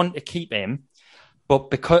 I want to keep him, but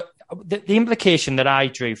because the implication that I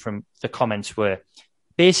drew from the comments were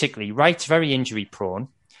basically Wright's very injury prone.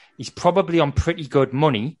 He's probably on pretty good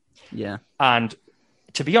money. Yeah. And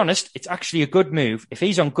to be honest, it's actually a good move. If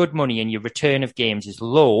he's on good money and your return of games is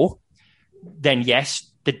low, then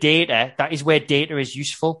yes, the data, that is where data is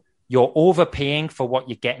useful. You're overpaying for what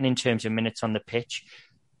you're getting in terms of minutes on the pitch.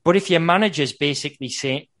 But if your manager's basically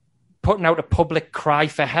putting out a public cry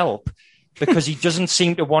for help, because he doesn't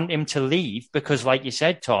seem to want him to leave because, like you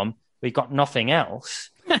said, Tom, we've got nothing else,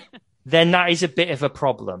 then that is a bit of a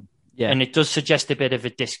problem. Yeah. And it does suggest a bit of a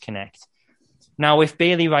disconnect. Now, if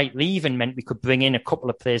Bailey Wright leaving meant we could bring in a couple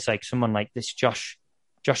of players like someone like this Josh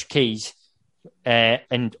Keys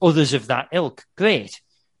and others of that ilk, great.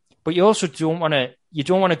 But you also don't want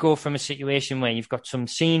to go from a situation where you've got some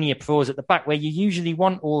senior pros at the back, where you usually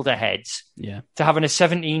want older heads, to having a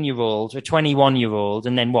 17-year-old, a 21-year-old,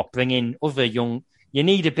 and then bring in other young. You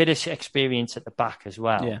need a bit of experience at the back as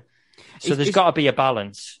well. Yeah. So there's got to be a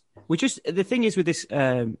balance. The thing is with this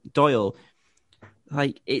Doyle,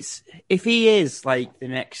 like, if he is like the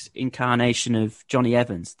next incarnation of Johnny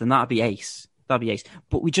Evans, then that'd be ace. But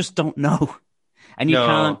we just don't know, and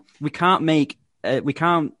we can't make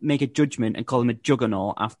a judgment and call him a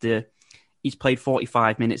juggernaut after he's played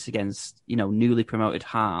 45 minutes against, newly promoted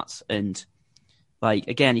Hearts. And like,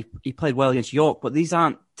 again, he played well against York, but these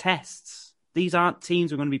aren't tests. These aren't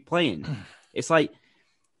teams we're going to be playing. It's like,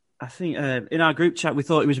 I think in our group chat, we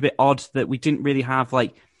thought it was a bit odd that we didn't really have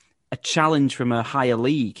like a challenge from a higher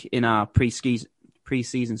league in our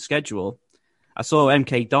pre-season schedule. I saw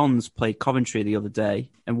MK Dons play Coventry the other day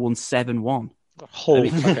and won 7-1. Hull,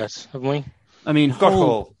 I guess, haven't we? I mean,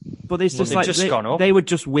 Hull, but it's just like they were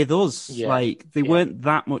just with us. Yeah. Like, they weren't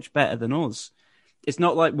that much better than us. It's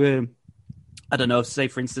not like we're, I don't know, say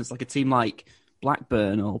for instance, like a team like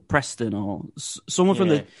Blackburn or Preston or someone from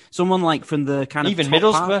the kind of even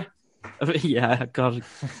Middlesbrough. Yeah, God,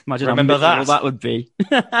 imagine remember how that would be.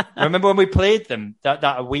 Remember when we played them?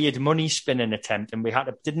 That weird money spinning attempt, and we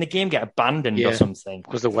didn't the game get abandoned or something?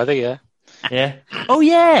 Because the weather, yeah. Oh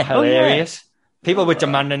yeah, hilarious. People were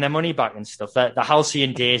demanding their money back and stuff. The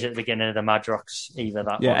halcyon days at the beginning of the Madrocks, either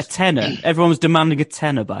that. Yeah, a tenner. Everyone was demanding a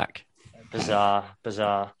tenner back. Bizarre.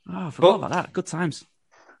 Oh, I forgot about that. Good times.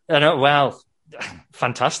 I know. Well,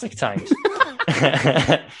 fantastic times.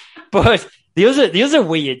 But the other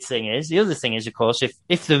weird thing is, of course,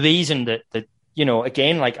 if the reason that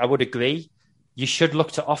again, like, I would agree, you should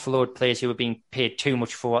look to offload players who are being paid too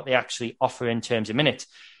much for what they actually offer in terms of minutes.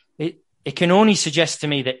 It can only suggest to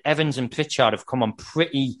me that Evans and Pritchard have come on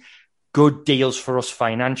pretty good deals for us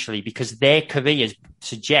financially, because their careers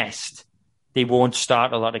suggest they won't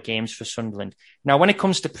start a lot of games for Sunderland. Now, when it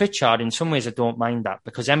comes to Pritchard, in some ways I don't mind that,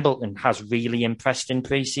 because Embleton has really impressed in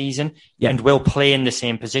pre-season and will play in the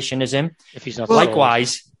same position as him. If he's not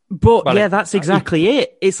likewise. But that's exactly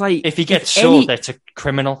it. It's like, if he gets sold, it's a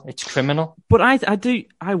criminal. It's criminal. But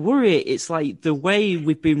I worry it's like the way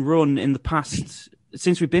we've been run in the past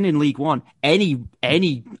since we've been in League One. Any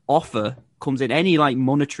offer comes in, any like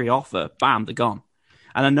monetary offer, bam, they're gone.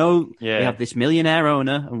 And I know we have this millionaire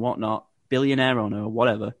owner and whatnot, billionaire owner or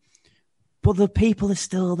whatever, but the people are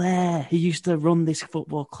still there who used to run this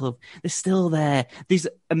football club. They're still there. There's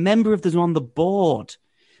a member of them on the board.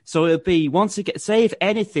 So it'll be, once it gets, say if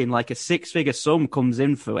anything, like a 6-figure sum comes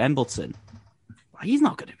in for Embleton, he's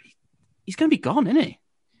going to be gone, isn't he?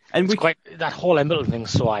 And that whole Embleton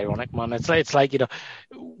thing's so ironic, man. It's like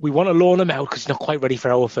we want to loan him out because he's not quite ready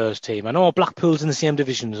for our first team. I know Blackpool's in the same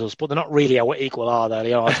division as us, but they're not really our equal, are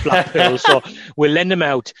they? It's Blackpool, so we'll lend him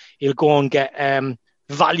out. He'll go and get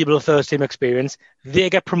valuable first team experience. They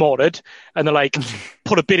get promoted, and they're like,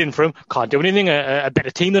 put a bid in for him. Can't do anything. A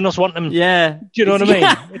better team than us want him. Yeah, do you know what I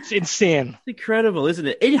mean? It's insane. It's incredible, isn't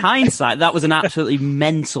it? In hindsight, that was an absolutely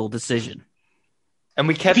mental decision. And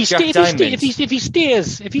we kept Jack Diamond. If he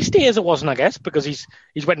stays, it wasn't, I guess, because he's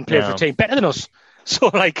went and played for a team better than us. So,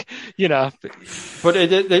 But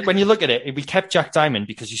when you look at it, we kept Jack Diamond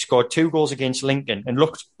because he scored 2 goals against Lincoln and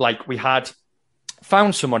looked like we had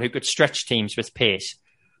found someone who could stretch teams with pace.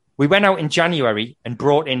 We went out in January and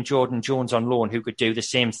brought in Jordan Jones on loan, who could do the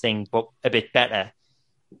same thing, but a bit better.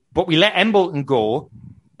 But we let Embleton go.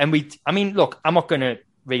 And look, I'm not going to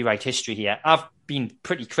rewrite history here. I've been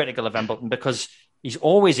pretty critical of Embleton because he's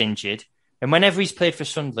always injured. And whenever he's played for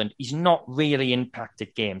Sunderland, he's not really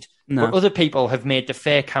impacted games. No. But other people have made the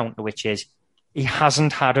fair counter, which is he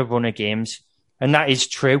hasn't had a run of games. And that is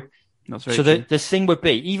true. That's very so true. the thing would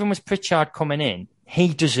be, even with Pritchard coming in, he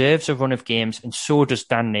deserves a run of games, and so does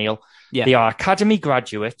Dan Neil. Yeah. They are academy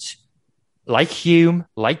graduates, like Hume,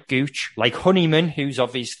 like Gooch, like Honeyman, who's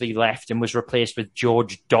obviously left and was replaced with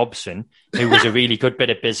George Dobson, who was a really good bit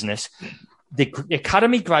of business. The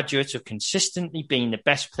academy graduates have consistently been the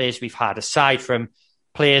best players we've had, aside from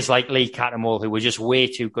players like Lee Cattermole, who were just way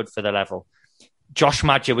too good for the level. Josh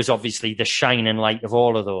Maja was obviously the shining light of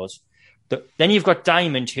all of those. Then you've got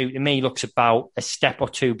Diamond, who to me looks about a step or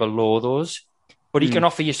two below those, but he can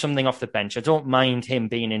offer you something off the bench. I don't mind him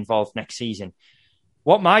being involved next season.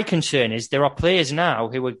 What my concern is, there are players now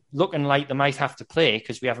who are looking like they might have to play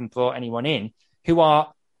because we haven't brought anyone in, who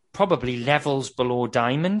are probably levels below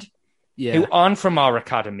Diamond, who aren't from our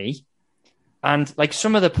academy. And like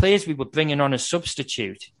some of the players we were bringing on as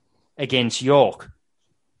substitute against York,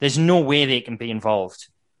 there's no way they can be involved.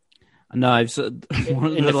 No, in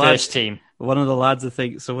the first team. One of the lads, I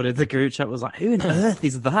think, someone in the group chat was like, "Who on earth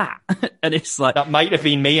is that?" And it's like, that might have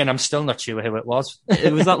been me, and I'm still not sure who it was.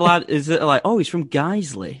 It was that lad. Is it like, oh, he's from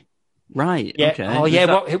Guiseley, right? Yeah. Okay. Oh,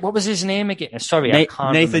 yeah. What was his name again? Sorry, I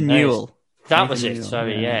can't. Nathan Newell. That was it.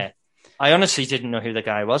 Sorry, yeah. I honestly didn't know who the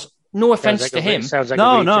guy was. No offense to him. Sounds like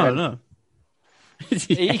no.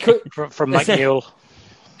 He could from Mike Newell.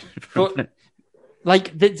 But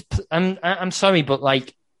like, I'm sorry, but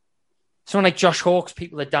like. Someone like Josh Hawkes,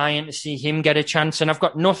 people are dying to see him get a chance. And I've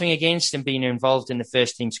got nothing against him being involved in the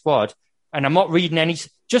first team squad. And I'm not reading any,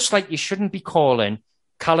 just like you shouldn't be calling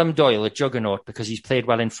Callum Doyle a juggernaut because he's played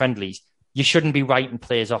well in friendlies. You shouldn't be writing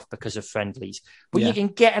players off because of friendlies. But you can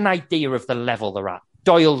get an idea of the level they're at.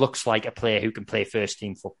 Doyle looks like a player who can play first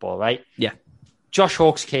team football, right? Yeah. Josh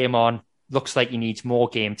Hawkes came on, looks like he needs more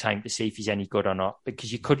game time to see if he's any good or not,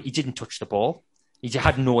 because he didn't touch the ball. He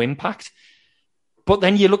had no impact. But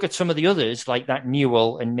then you look at some of the others, like that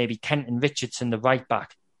Newell and maybe Kenton Richardson, the right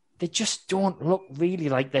back. They just don't look really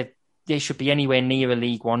like they should be anywhere near a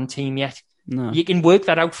League One team yet. No. You can work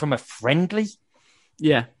that out from a friendly.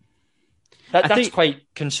 Yeah. That's quite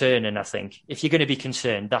concerning, I think. If you're going to be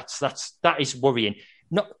concerned, that is worrying.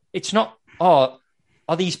 No, it's not, are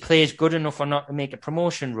these players good enough or not to make a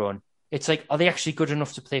promotion run? It's like, are they actually good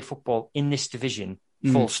enough to play football in this division?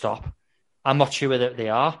 Full stop. I'm not sure that they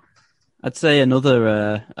are. I'd say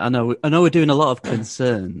another. I know we're doing a lot of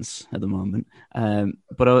concerns at the moment,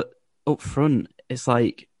 but up front, it's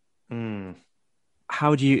like,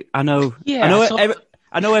 how do you? I know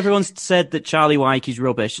everyone's said that Charlie Wyke is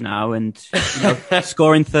rubbish now, and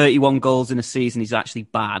scoring 31 goals in a season is actually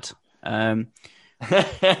bad. But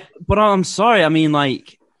I'm sorry. I mean,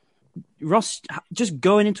 like Ross, just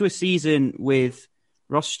going into a season with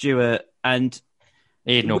Ross Stewart and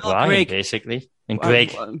Aidan O'Brien, basically. And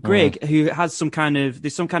Greg, who has some kind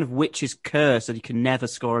of witch's curse that he can never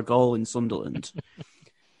score a goal in Sunderland.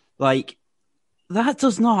 Like,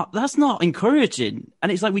 that's not encouraging.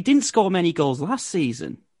 And it's like, we didn't score many goals last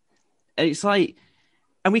season. And it's like,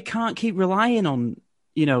 and we can't keep relying on,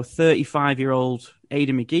 35-year-old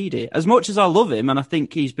Aidan McGeady. As much as I love him, and I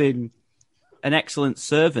think he's been an excellent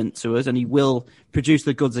servant to us, and he will produce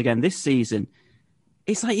the goods again this season.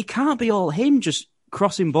 It's like, it can't be all him just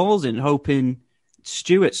crossing balls in, hoping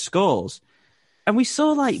Stewart scores. And we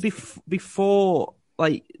saw, like, before,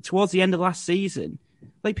 like, towards the end of last season,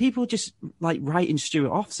 like, people just, like, writing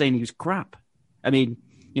Stewart off, saying he was crap. I mean,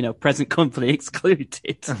 present company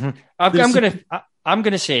excluded. Mm-hmm. I'm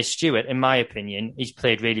gonna say Stewart, in my opinion, he's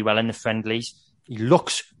played really well in the friendlies. He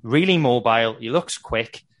looks really mobile, he looks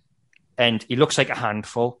quick, and he looks like a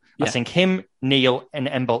handful. Yeah. I think him, Neil, and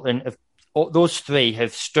Embleton those three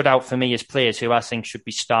have stood out for me as players who I think should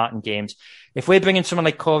be starting games. If we're bringing someone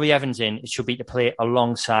like Corey Evans in, it should be to play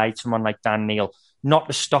alongside someone like Dan Neil, not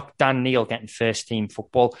to stop Dan Neil getting first team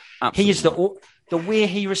football. Absolutely. He is the way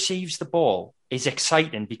he receives the ball is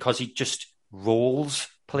exciting because he just rolls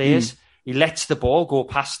players. He lets the ball go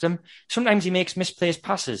past him. Sometimes he makes misplaced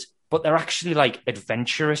passes, but they're actually like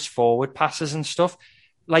adventurous forward passes and stuff.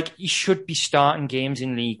 Like, he should be starting games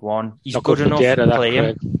in League One. He's not good enough to play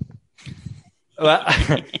him. Well,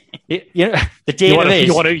 the data is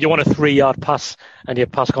you want a 3-yard pass, and your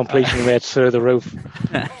pass completion rate's through the roof.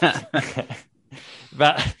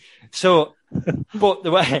 But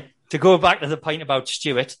the way to go back to the point about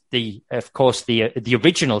Stewart, of course the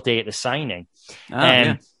original day of the signing,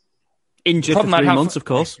 Injured for 3 months, of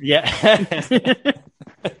course. Yeah.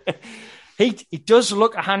 He does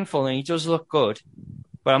look a handful and he does look good,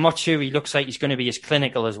 but I'm not sure he looks like he's going to be as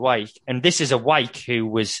clinical as Wyke. And this is a Wyke who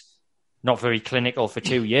was not very clinical for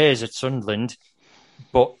 2 years at Sunderland.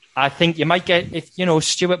 But I think you might get, if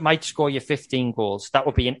Stewart might score you 15 goals, that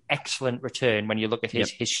would be an excellent return when you look at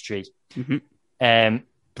his history. Mm-hmm.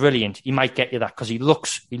 Brilliant. He might get you that because he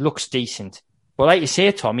looks decent. But like you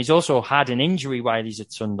say, Tom, he's also had an injury while he's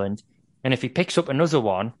at Sunderland. And if he picks up another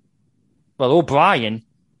one, well, O'Brien,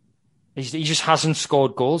 he just hasn't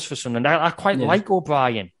scored goals for Sunderland. I quite like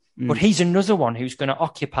O'Brien, but he's another one who's going to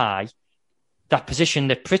occupy that position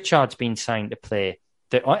that Pritchard's been signed to play,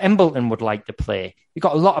 that Embleton would like to play. You've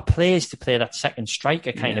got a lot of players to play that second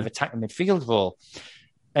striker kind of attacking midfield role.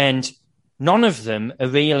 And none of them are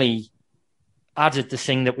really added the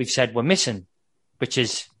thing that we've said we're missing, which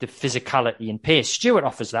is the physicality and pace. Stewart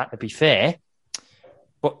offers that, to be fair,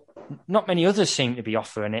 but not many others seem to be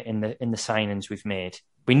offering it in the signings we've made.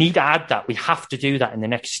 We need to add that. We have to do that in the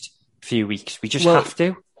next few weeks. We just have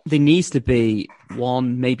to. There needs to be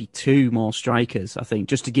one, maybe two more strikers, I think,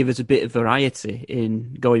 just to give us a bit of variety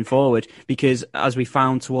in going forward. Because as we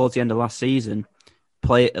found towards the end of last season,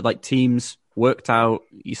 teams worked out,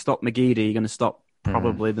 you stop McGeady, you're going to stop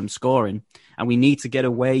probably them scoring. And we need to get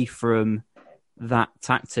away from that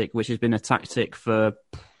tactic, which has been a tactic for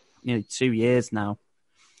 2 years now.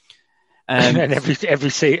 And every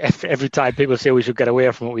time people say we should get away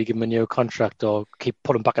from it, we give them a new contract or keep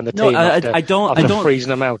putting back in the team. I don't freezing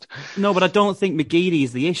them out. No, but I don't think McGeady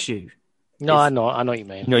is the issue. No, I know what you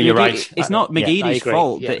mean. No, you're right. It's not McGeady's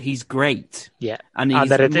fault that he's great. Yeah, and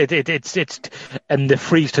that it's and the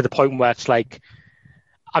freeze to the point where it's like,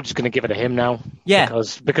 I'm just going to give it to him now. Yeah,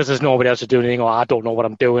 because there's nobody else to do anything, or I don't know what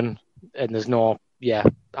I'm doing, and there's no. Yeah,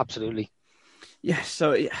 absolutely. Yeah,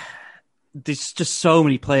 so. There's just so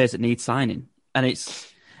many players that need signing, and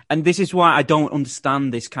this is why I don't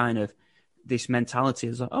understand this kind of this mentality.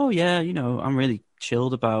 It's like, oh yeah, I'm really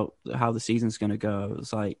chilled about how the season's going to go.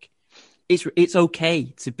 It's like it's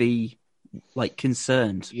okay to be like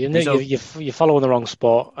concerned. You're following the wrong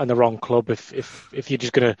sport and the wrong club if you're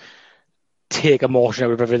just going to take emotion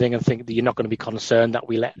out of everything and think that you're not going to be concerned that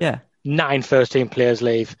we let 9 first-team players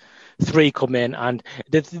leave, 3 come in, and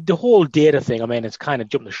the whole data thing, I mean, it's kind of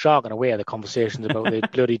jumped the shark in a way, the conversations about the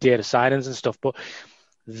bloody data signings and stuff, but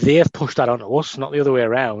they've pushed that onto us, not the other way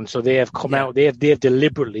around. So they have come out, they've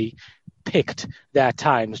deliberately picked their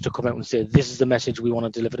times to come out and say, this is the message we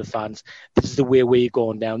want to deliver to fans, this is the way we're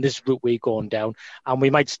going down, this route we're going down, and we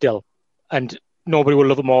might still, and nobody will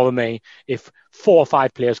love it more than me, if 4 or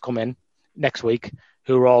 5 players come in next week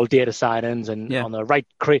who are all data signings and on the right,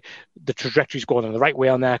 the trajectory's going in the right way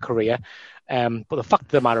on their career. But the fact of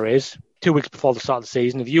the matter is, 2 weeks before the start of the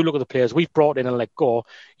season, if you look at the players we've brought in and let go,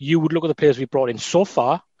 you would look at the players we've brought in so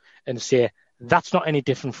far and say, that's not any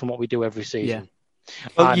different from what we do every season. Yeah.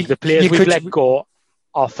 Well, the players we've let go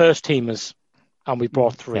are first teamers, and we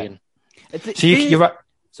brought 3 in. So you're right.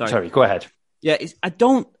 Sorry, go ahead. Yeah,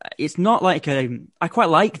 it's not like I quite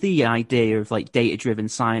like the idea of like data-driven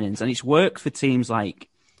signings, and it's worked for teams like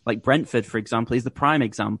Brentford, for example, is the prime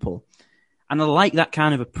example. And I like that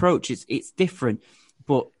kind of approach. It's different,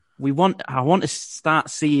 but I want to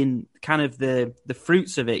start seeing kind of the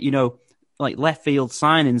fruits of it, like left field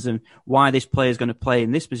signings and why this player is going to play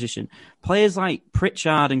in this position. Players like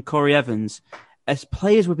Pritchard and Corey Evans, as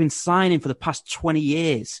players we've been signing for the past 20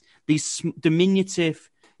 years, these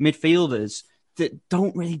diminutive midfielders that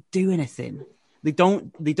don't really do anything. They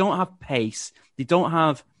don't have pace. They don't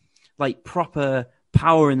have like proper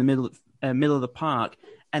power in the middle of the park,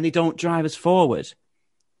 and they don't drive us forward.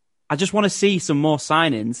 I just want to see some more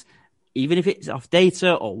signings, even if it's off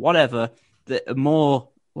data or whatever, that are more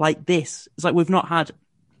like this. It's like we've not had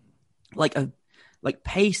like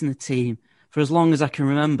pace in the team for as long as I can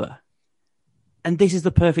remember, and this is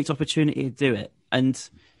the perfect opportunity to do it. And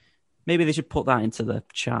maybe they should put that into the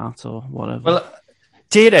chart or whatever. Well,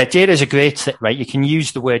 data is a great thing, right? You can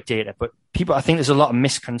use the word data, but I think there's a lot of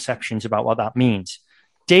misconceptions about what that means.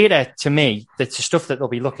 Data, to me, that's the stuff that they'll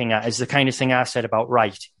be looking at, is the kind of thing I said about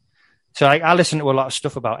right. So I listen to a lot of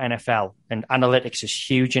stuff about NFL, and analytics is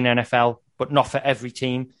huge in NFL, but not for every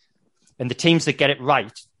team. And the teams that get it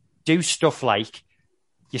right do stuff like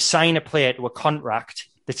you sign a player to a contract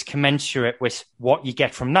that's commensurate with what you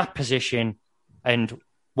get from that position and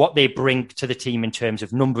what they bring to the team in terms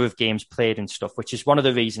of number of games played and stuff, which is one of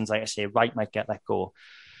the reasons, like I say, Wright might get let go.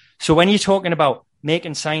 So when you're talking about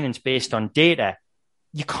making signings based on data,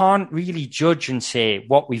 you can't really judge and say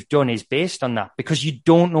what we've done is based on that, because you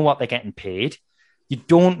don't know what they're getting paid. You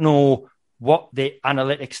don't know what the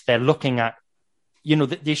analytics they're looking at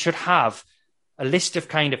they should have a list of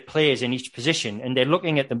kind of players in each position, and they're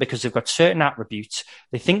looking at them because they've got certain attributes.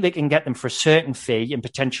 They think they can get them for a certain fee and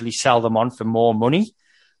potentially sell them on for more money.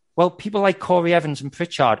 Well, people like Corey Evans and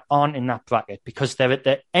Pritchard aren't in that bracket because they're at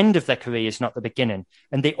the end of their careers, not the beginning.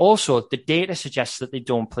 And the data suggests that they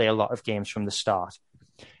don't play a lot of games from the start.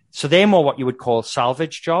 So they're more what you would call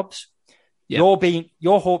salvage jobs. Yeah.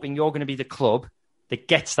 You're hoping you're going to be the club that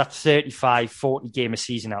gets that 35, 40 game a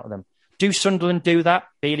season out of them. Do Sunderland do that?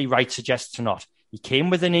 Bailey Wright suggests not. He came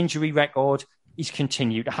with an injury record. He's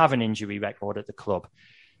continued to have an injury record at the club.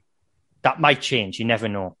 That might change. You never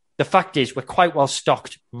know. The fact is, we're quite well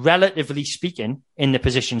stocked, relatively speaking, in the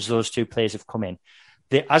positions those two players have come in.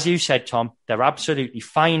 As you said, Tom, they're absolutely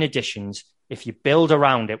fine additions if you build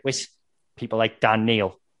around it with people like Dan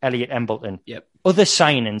Neil, Elliot Embleton, other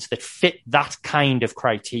signings that fit that kind of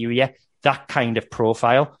criteria, that kind of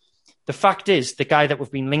profile. The fact is, the guy that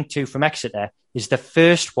we've been linked to from Exeter is the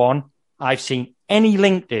first one I've seen any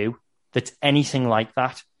link to that's anything like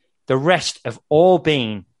that. The rest have all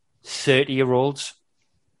been 30-year-olds.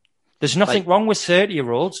 There's nothing wrong with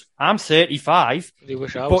 30-year-olds. I'm 35. You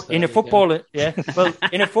wish I was 30, in a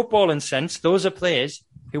footballing sense, those are players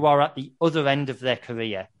who are at the other end of their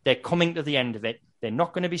career. They're coming to the end of it. They're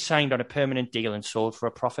not going to be signed on a permanent deal and sold for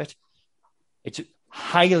a profit. It's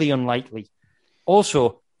highly unlikely.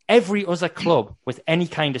 Also, every other club with any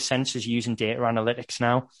kind of sense is using data analytics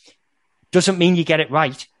now. Doesn't mean you get it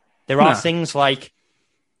right. There are things like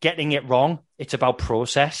getting it wrong. It's about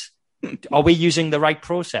process. Are we using the right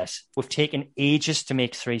process? We've taken ages to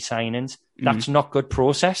make 3 signings. That's not good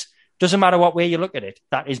process. Doesn't matter what way you look at it.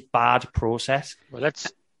 That is bad process. Well,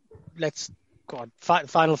 let's go on.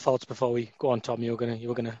 Final thoughts before we go on, Tom. You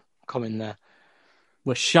were gonna come in there.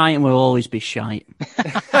 We're shite and we'll always be shite.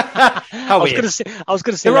 I was going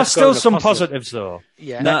to say there are still some positives though.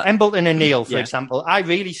 Yeah, Embleton and Neil, for example, I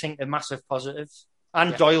really think they're massive positives.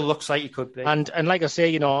 And Doyle looks like he could be. And like I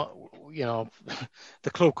say, the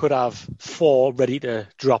club could have 4 ready to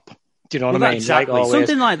drop. Do you know what I mean? Exactly. Like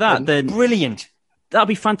something like that. Then brilliant. That'd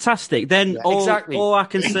be fantastic. Then all our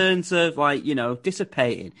concerns of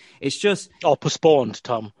dissipating. It's just postponed,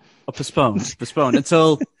 Tom. Postponed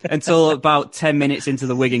until about 10 minutes into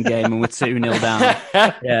the Wigan game and we're 2-0 down.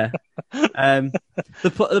 Yeah.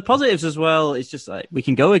 The positives as well. It's just like we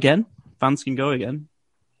can go again. Fans can go again.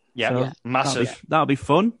 Yeah, so massive. That'll be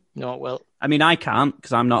fun. No, well, I mean, I can't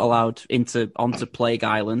because I'm not allowed onto Plague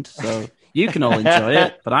Island. So you can all enjoy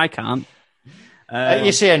it, but I can't.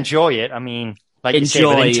 You say enjoy it. I mean, like you say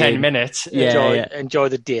within 10 minutes. Enjoy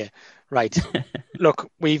the day. Right.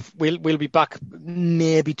 Look, we'll be back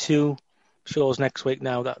maybe 2 shows next week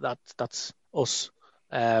now. That's us.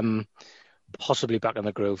 Possibly back in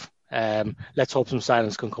the groove. Let's hope some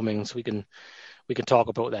signings can come in so we can talk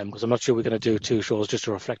about them, because I'm not sure we're going to do 2 shows just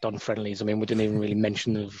to reflect on friendlies. I mean, we didn't even really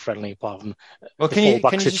mention the friendly apart from the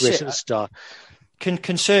fullback situation at the start.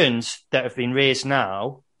 Concerns that have been raised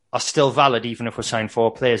now are still valid even if we sign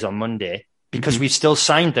 4 players on Monday, because we've still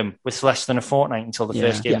signed them with less than a fortnight until the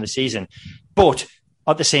first game of the season. But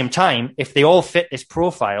at the same time, if they all fit this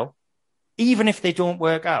profile, even if they don't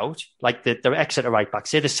work out, like the Exeter right back,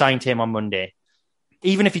 say they signed him on Monday,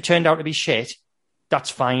 even if he turned out to be shit, that's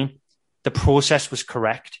fine. The process was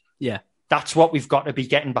correct. Yeah. That's what we've got to be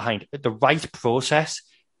getting behind, the right process.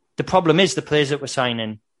 The problem is the players that we're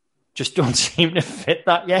signing just don't seem to fit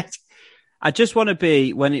that yet. I just want to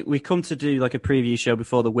be, when we come to do like a preview show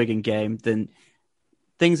before the Wigan game, then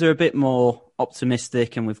things are a bit more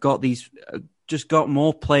optimistic and we've got just got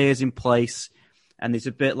more players in place and there's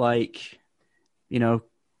a bit like,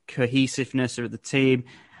 cohesiveness of the team.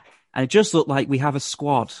 And it just looked like we have a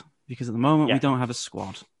squad, because at the moment we don't have a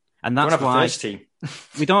squad. And that's why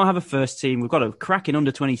we don't have a first team. We've got a cracking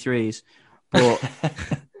under 23s, but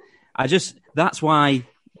that's why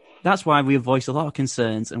we voice a lot of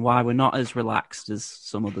concerns and why we're not as relaxed as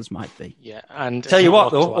some others might be. Yeah, and tell you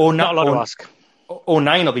what though, not a lot to ask.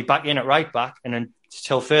 09 will be back in at right back, and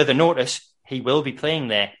until further notice, he will be playing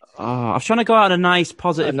there. Oh, I was trying to go out on a nice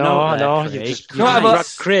positive note. No,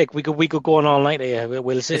 Craig, we could go on all night here.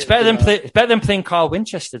 We'll see. It's better than playing Carl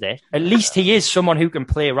Winchester there. At least he is someone who can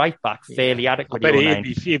play right back fairly adequately. I bet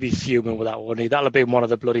he'd be fuming with that, wouldn't he? That'll have been one of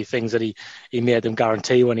the bloody things that he made them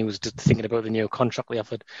guarantee when he was just thinking about the new contract they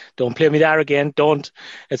offered. Don't play me there again. Don't.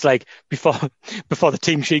 It's like before the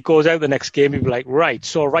team sheet goes out the next game, he'd be like, right,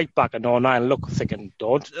 so right back at 09, look, thinking,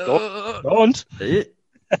 don't.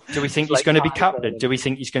 Do we think he's going to be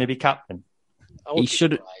captain? He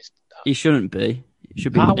shouldn't be. It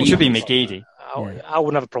should be McGeady. I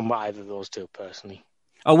wouldn't have a problem with either of those two personally.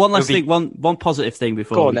 Oh, one last thing, one positive thing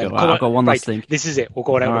before we go. I've got one last thing. This is it. We'll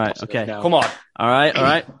go out. All right, okay. Now. Come on. All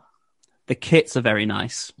right. The kits are very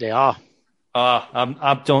nice. They are.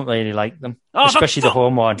 I don't really like them, especially the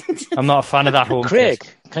home one. I'm not a fan of that home Craig,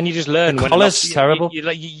 kit. can you just learn? The colour's terrible.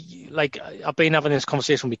 Like I've been having this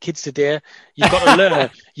conversation with kids today. You've got to learn.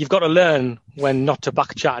 You've got to learn when not to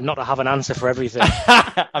back chat and not to have an answer for everything.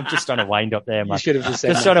 I'm just on a wind up there, man. You should have just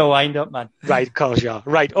said just on a wind up, man. Right, of course, yeah.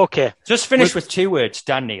 Right, okay. Just finish with 2 words.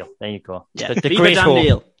 Dan Neil. There you go. Yeah. The great Dan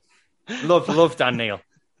Neil. Love Dan Neil.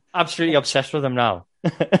 Absolutely obsessed with him now.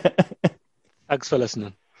 Thanks for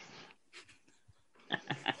listening.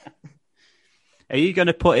 Are you going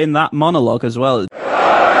to put in that monologue as well?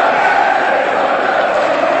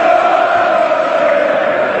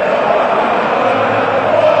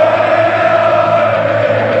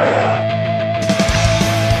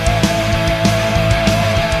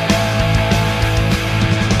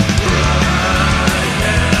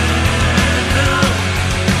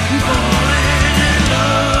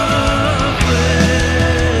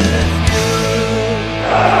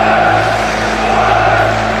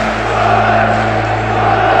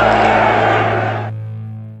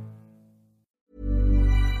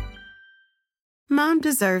 Mom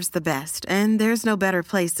deserves the best, and there's no better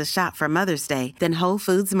place to shop for Mother's Day than Whole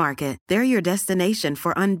Foods Market. They're your destination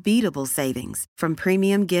for unbeatable savings, from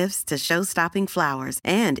premium gifts to show-stopping flowers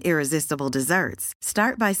and irresistible desserts.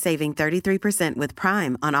 Start by saving 33% with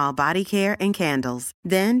Prime on all body care and candles.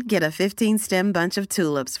 Then get a 15-stem bunch of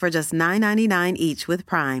tulips for just $9.99 each with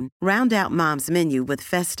Prime. Round out Mom's menu with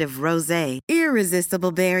festive rosé,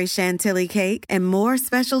 irresistible berry chantilly cake, and more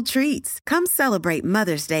special treats. Come celebrate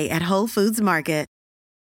Mother's Day at Whole Foods Market.